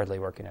hardly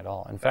working at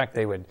all. In fact,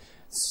 they would,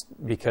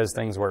 because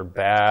things were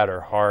bad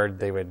or hard,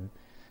 they would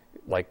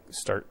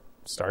start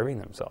starving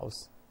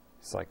themselves.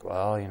 It's like,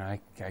 well, I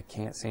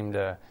can't seem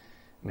to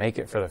make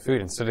it for the food.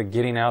 Instead of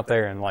getting out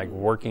there and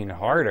working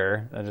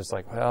harder, they're just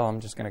like, well, I'm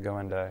just going to go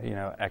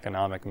into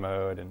economic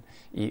mode and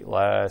eat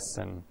less,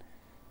 and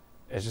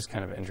it's just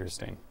kind of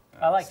interesting.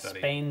 I like study.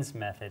 Spain's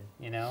method,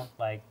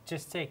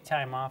 just take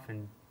time off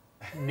and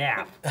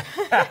nap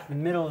in the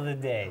middle of the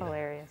day.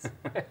 Hilarious.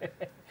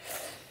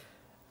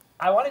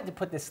 I wanted to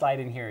put this slide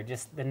in here.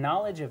 Just the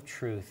knowledge of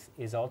truth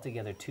is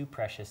altogether too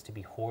precious to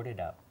be hoarded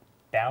up,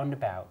 bound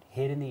about,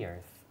 hid in the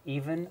earth.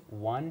 Even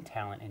one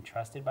talent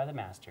entrusted by the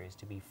master is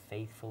to be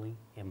faithfully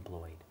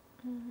employed.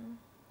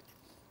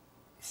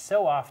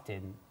 So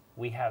often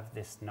we have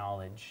this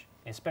knowledge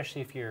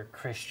especially if you're a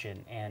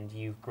Christian and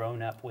you've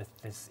grown up with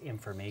this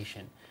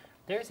information.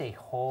 There's a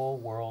whole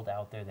world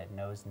out there that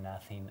knows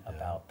nothing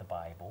about the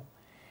Bible.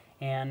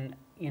 And,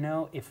 you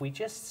know, if we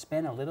just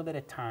spend a little bit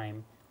of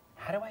time,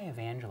 how do I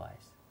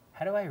evangelize?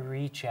 How do I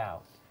reach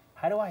out?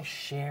 How do I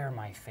share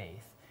my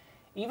faith?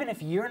 Even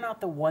if you're not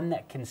the one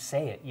that can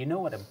say it, you know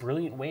what a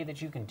brilliant way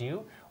that you can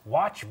do?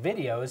 Watch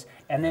videos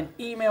and then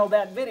email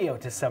that video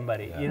to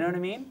somebody. You know what I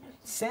mean?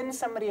 Send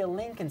somebody a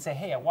link and say,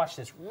 hey, I watched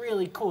this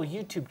really cool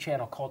YouTube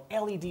channel called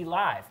LED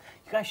Live.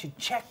 You guys should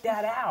check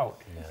that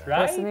out,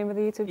 right? What's the name of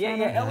the YouTube channel?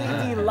 Yeah,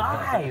 LED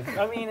Live.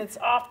 I mean, it's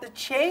off the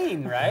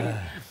chain, right?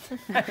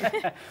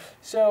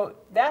 So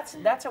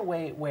that's a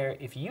way where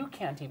if you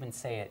can't even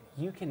say it,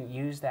 you can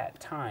use that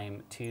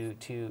time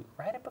to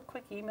write up a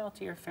quick email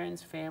to your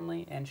friends,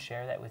 family, and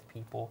share that with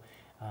people.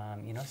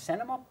 You know,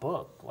 send them a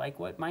book like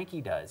what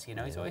Mikey does. You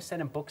know, he's always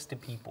sending books to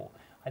people.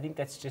 I think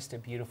that's just a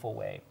beautiful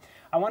way.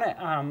 I want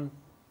to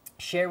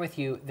share with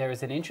you, there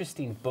was an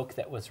interesting book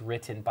that was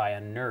written by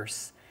a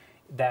nurse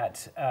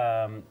that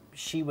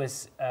she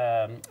was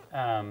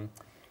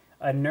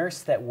a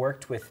nurse that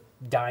worked with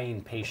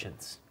dying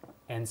patients.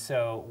 And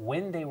so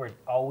when they were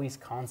always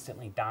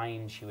constantly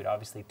dying, she would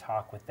obviously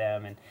talk with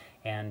them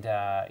and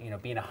you know,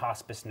 being a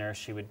hospice nurse,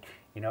 she would,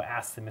 you know,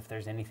 ask them if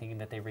there's anything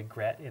that they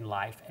regret in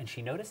life. And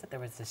she noticed that there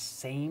was the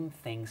same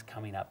things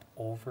coming up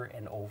over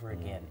and over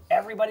again.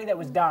 Everybody that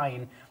was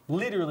dying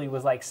literally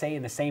was like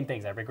saying the same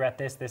things. I regret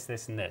this, this,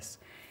 this, and this.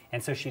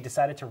 And so she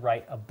decided to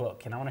write a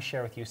book. And I want to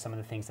share with you some of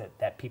the things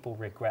that people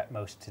regret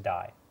most to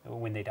die,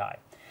 when they die.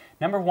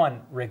 Number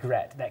one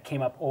regret that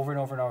came up over and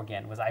over and over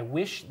again was, I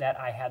wish that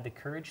I had the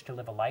courage to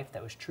live a life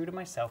that was true to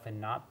myself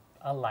and not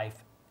a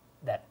life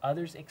that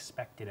others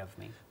expected of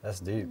me. That's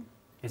deep.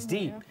 It's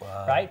deep,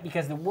 right?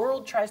 Because the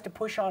world tries to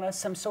push on us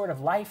some sort of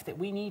life that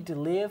we need to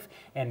live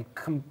and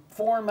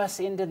conform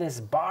us into this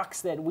box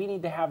that we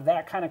need to have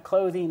that kind of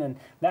clothing and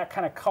that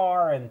kind of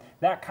car and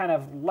that kind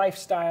of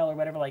lifestyle or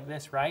whatever like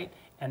this, right?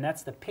 And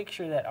that's the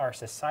picture that our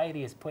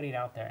society is putting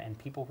out there, and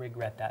people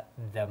regret that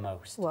the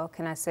most. Well,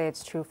 can I say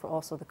it's true for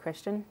also the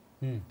Christian?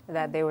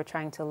 That they were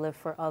trying to live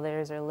for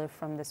others or live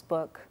from this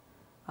book,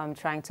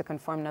 trying to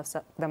conform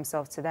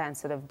themselves to that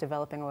instead of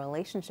developing a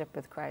relationship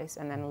with Christ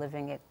and then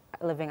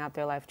living out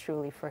their life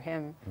truly for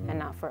Him and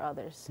not for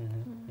others.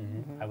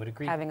 I would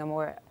agree. Having a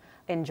more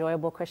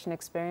enjoyable Christian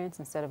experience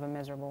instead of a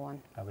miserable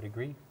one. I would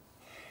agree.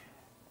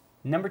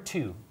 Number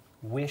two,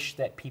 wish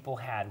that people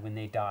had when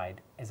they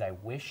died, is I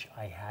wish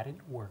I hadn't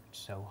worked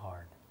so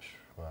hard.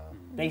 Wow.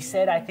 They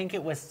said, I think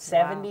it was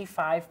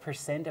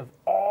 75% of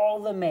all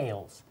the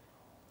males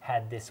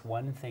had this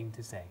one thing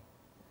to say.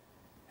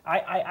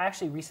 I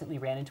actually recently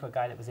ran into a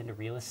guy that was into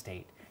real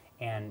estate,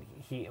 and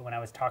when I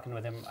was talking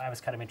with him, I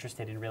was kind of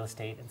interested in real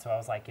estate, and so I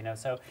was like, you know,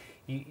 so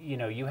you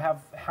know, you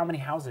have how many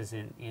houses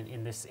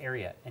in this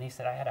area? And he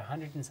said, I had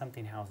 100 and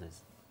something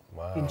houses.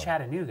 Wow. In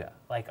Chattanooga.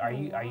 Like, are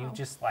you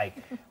just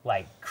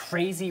like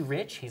crazy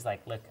rich? He's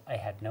like, look, I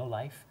had no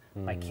life.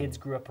 My kids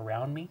grew up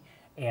around me,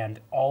 and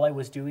all I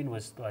was doing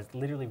was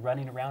literally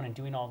running around and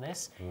doing all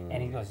this.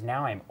 And he goes,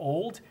 now I'm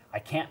old, I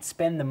can't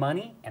spend the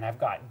money, and I've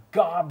got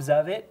gobs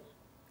of it.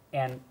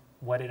 And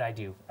what did I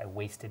do? I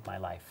wasted my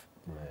life.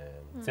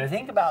 Man. So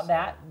think about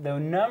that. The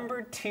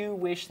number two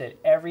wish that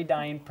every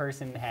dying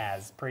person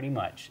has, pretty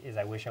much, is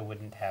I wish I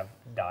wouldn't have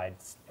died,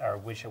 or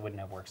wish I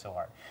wouldn't have worked so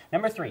hard.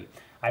 Number three,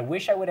 I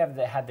wish I would have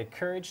had the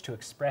courage to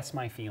express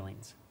my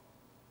feelings.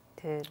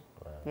 Dude,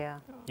 yeah.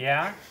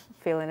 Yeah?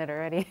 Feeling it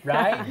already.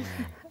 Right?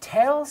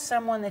 Tell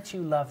someone that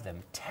you love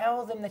them.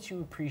 Tell them that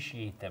you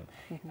appreciate them.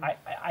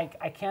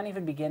 I can't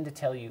even begin to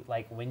tell you,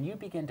 like, when you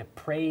begin to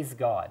praise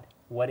God,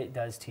 what it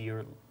does to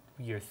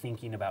your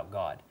thinking about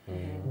God.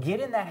 Get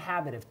in that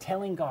habit of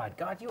telling God,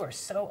 God, you are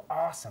so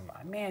awesome.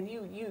 Man,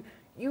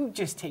 you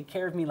just take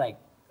care of me like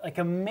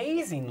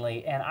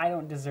amazingly, and I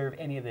don't deserve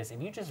any of this.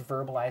 If you just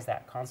verbalize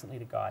that constantly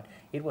to God,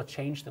 it will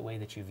change the way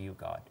that you view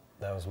God.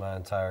 That was my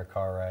entire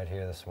car ride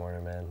here this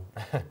morning,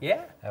 man.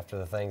 Yeah. After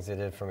the things they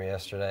did for me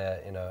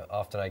yesterday, you know,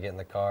 often I get in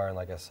the car and,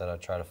 like I said, I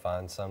try to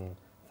find something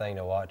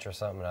to watch or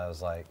something, and I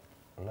was like,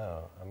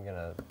 no, I'm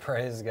gonna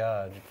praise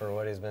God for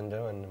what He's been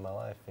doing in my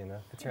life, you know.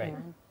 That's right.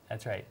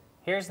 That's right.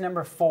 Here's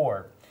number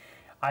four.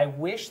 I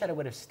wish that I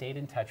would have stayed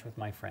in touch with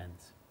my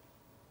friends.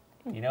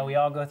 You know, we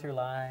all go through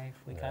life.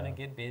 We kind of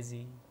get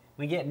busy.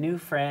 We get new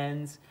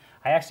friends.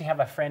 I actually have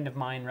a friend of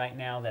mine right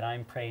now that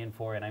I'm praying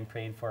for, and I'm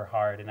praying for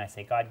hard. And I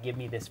say, God, give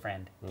me this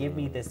friend. Give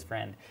me this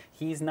friend.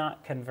 He's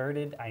not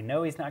converted. I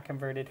know he's not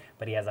converted,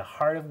 but he has a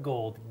heart of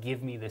gold.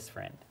 Give me this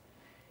friend.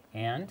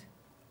 And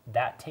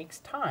that takes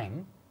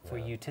time for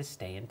you to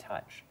stay in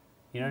touch.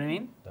 You know what I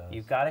mean?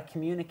 You've got to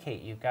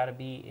communicate. You've got to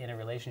be in a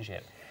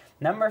relationship.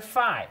 Number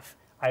five,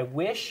 I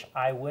wish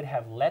I would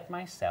have let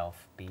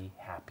myself be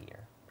happier.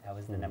 That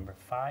was the number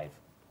five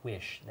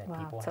wish that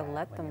people had. To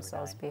let when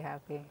themselves they were be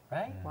happy.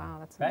 dying. Right? Wow,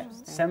 that's Right?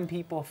 interesting. Some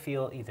people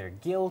feel either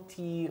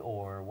guilty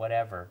or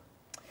whatever.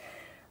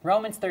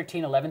 Romans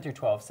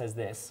 13:11-12 says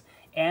this,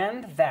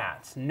 and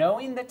that,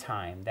 knowing the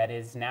time, that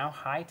is now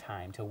high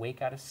time to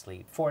wake out of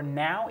sleep, for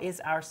now is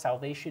our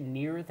salvation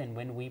nearer than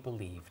when we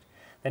believed.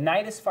 The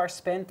night is far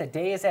spent, the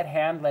day is at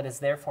hand. Let us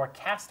therefore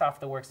cast off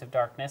the works of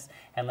darkness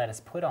and let us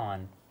put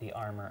on the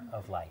armor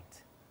of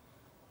light.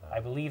 I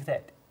believe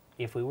that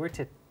if we were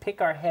to pick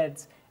our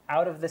heads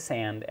out of the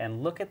sand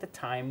and look at the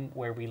time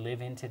where we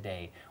live in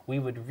today, we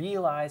would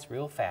realize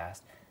real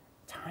fast,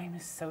 time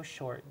is so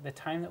short. The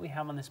time that we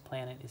have on this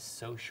planet is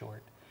so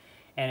short.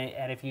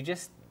 And if you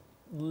just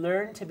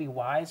learn to be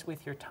wise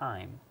with your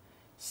time,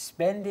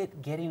 spend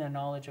it getting a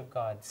knowledge of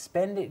God.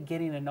 Spend it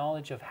getting a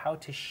knowledge of how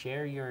to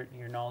share your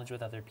knowledge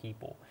with other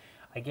people.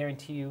 I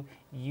guarantee you,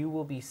 you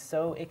will be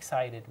so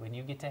excited when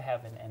you get to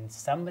heaven and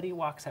somebody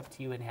walks up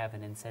to you in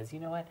heaven and says, you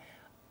know what?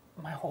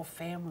 My whole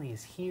family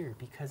is here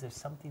because of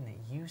something that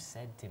you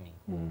said to me.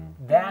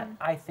 That,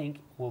 I think,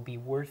 will be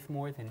worth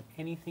more than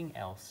anything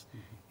else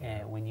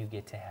when you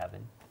get to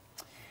heaven.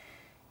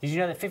 Did you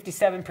know that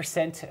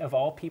 57% of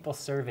all people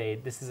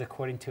surveyed, this is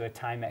according to a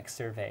Timex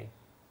survey,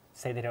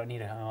 say they don't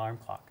need an alarm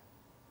clock?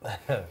 Wow.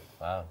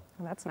 Well,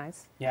 that's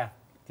nice. Yeah.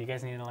 Do you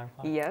guys need an alarm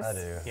clock? Yes. I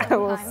do. Yeah.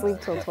 We'll sleep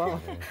till 12.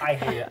 I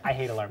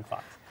hate alarm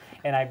clocks.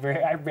 And I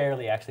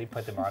rarely actually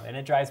put them on, and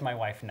it drives my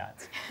wife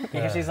nuts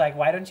because she's like,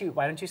 "Why don't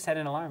you set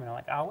an alarm?" And I'm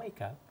like, "I'll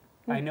wake up.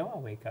 I know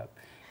I'll wake up,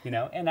 you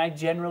know." And I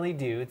generally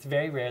do. It's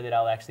very rare that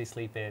I'll actually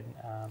sleep in.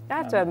 I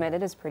have to admit,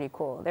 it is pretty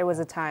cool. There was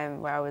a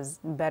time where I was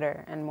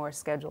better and more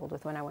scheduled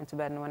with when I went to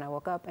bed and when I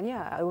woke up. And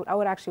yeah, I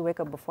would actually wake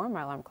up before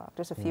my alarm clock,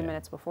 just a few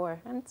minutes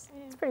before, and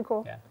it's pretty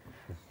cool. Yeah.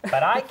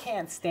 But I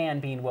can't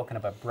stand being woken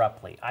up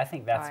abruptly. I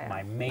think that's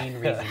my main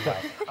reason why.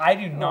 I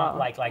do not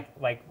like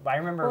I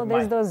remember. Well,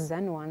 there's those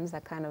Zen ones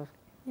that kind of.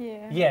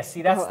 Yeah,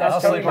 see, that's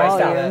totally my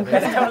style.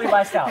 That's totally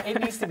my style. It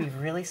needs to be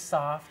really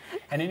soft,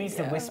 and it needs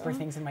to whisper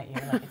things in my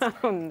ear. Like it's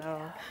Oh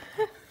no.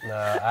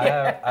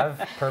 No, I've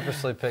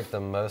purposely picked the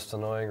most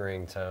annoying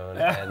ringtone,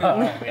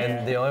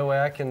 and the only way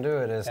I can do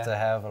it is to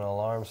have an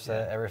alarm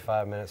set every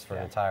 5 minutes for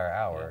an entire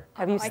hour.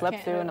 Have you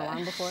slept through an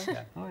alarm before?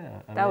 Oh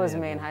yeah. That was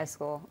me in high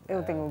school.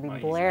 Everything would be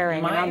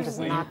blaring, and I'm just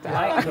knocked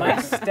out.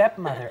 My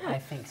stepmother, I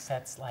think,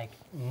 sets like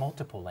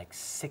multiple, like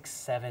 6,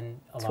 7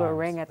 alarms. To a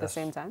ring at the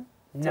same time?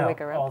 No, wake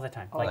her up? all the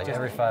time. Like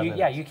every 5 minutes.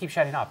 Yeah, you keep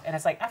shutting off. And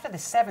it's like, after the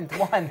 7th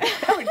one,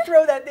 I would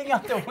throw that thing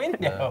out the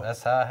window. No,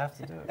 that's how I have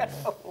to do it.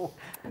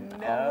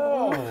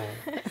 No.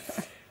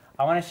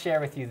 I want to share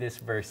with you this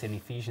verse in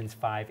Ephesians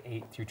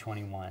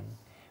 5:8-21.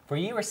 For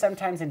ye were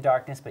sometimes in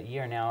darkness, but ye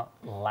are now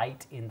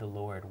light in the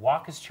Lord.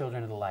 Walk as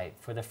children of the light.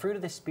 For the fruit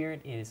of the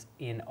Spirit is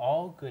in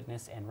all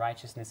goodness and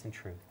righteousness and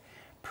truth,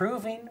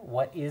 proving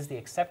what is the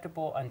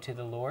acceptable unto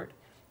the Lord,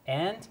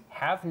 and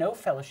have no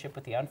fellowship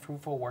with the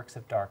unfruitful works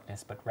of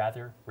darkness, but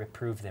rather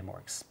reprove them or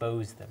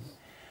expose them.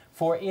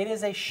 For it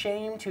is a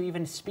shame to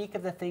even speak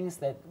of the things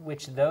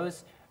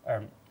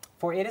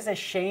for it is a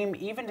shame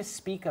even to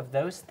speak of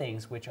those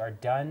things which are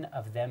done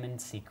of them in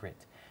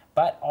secret.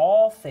 But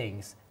all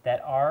things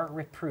that are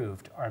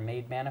reproved are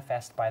made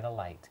manifest by the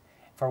light.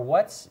 For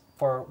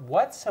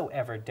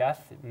whatsoever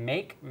doth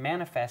make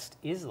manifest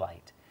is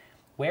light.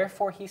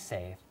 Wherefore he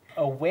saith,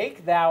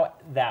 Awake thou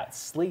that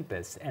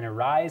sleepest, and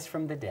arise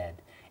from the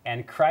dead,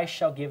 and Christ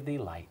shall give thee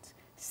light.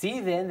 See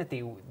then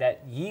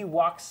that ye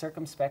walk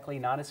circumspectly,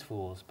 not as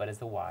fools, but as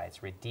the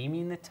wise,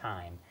 redeeming the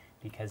time,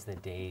 because the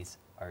days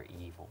are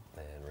evil.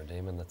 And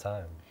redeeming the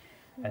time.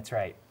 That's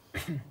right.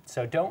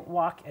 So don't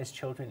walk as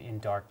children in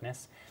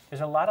darkness.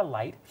 There's a lot of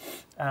light.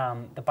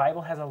 The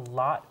Bible has a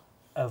lot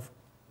of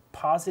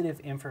positive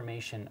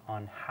information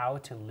on how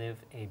to live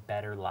a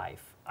better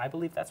life. I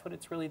believe that's what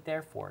it's really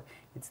there for.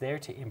 It's there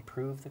to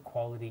improve the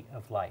quality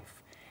of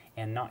life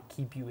and not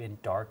keep you in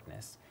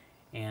darkness.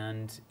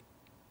 And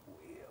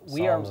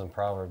Psalms and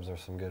Proverbs are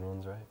some good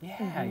ones, right?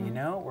 Yeah, you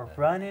know, we're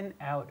running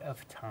out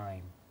of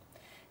time.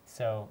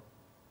 So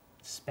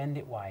spend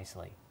it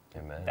wisely.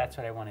 Amen. That's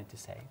what I wanted to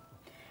say.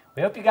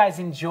 We hope you guys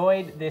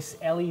enjoyed this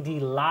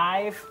LED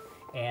Live,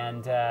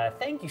 and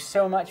thank you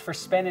so much for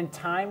spending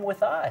time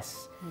with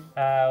us.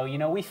 You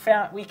know, we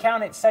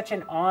count it such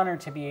an honor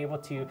to be able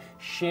to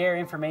share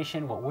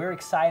information, what we're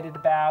excited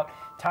about,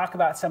 talk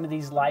about some of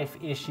these life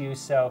issues.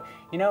 So,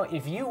 you know,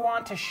 if you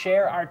want to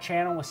share our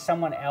channel with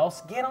someone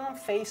else, get on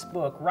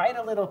Facebook, write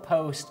a little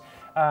post.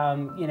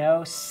 You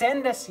know,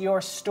 send us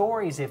your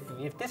stories.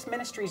 If this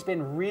ministry has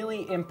been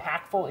really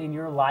impactful in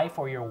your life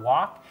or your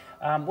walk,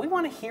 we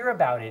want to hear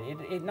about it.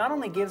 It not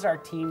only gives our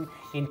team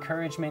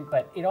encouragement,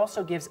 but it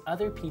also gives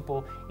other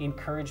people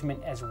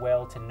encouragement as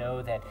well to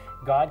know that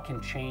God can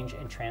change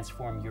and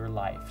transform your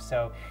life.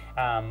 So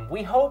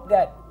we hope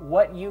that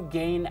what you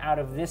gain out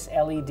of this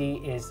LED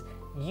is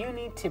you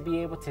need to be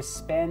able to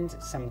spend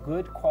some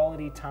good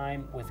quality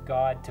time with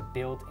God to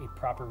build a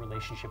proper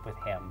relationship with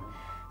Him.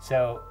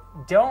 So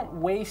don't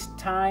waste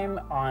time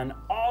on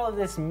all of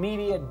this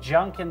media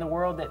junk in the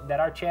world that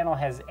our channel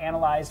has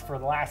analyzed for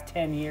the last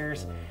 10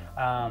 years.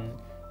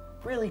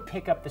 Really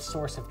pick up the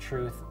source of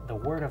truth, the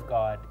Word of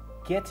God.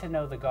 Get to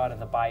know the God of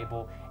the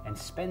Bible and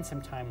spend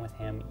some time with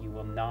Him. You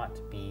will not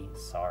be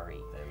sorry.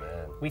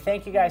 Amen. We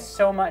thank you guys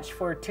so much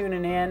for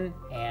tuning in,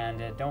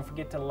 and don't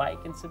forget to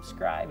like and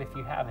subscribe if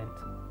you haven't.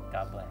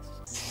 God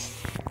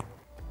bless.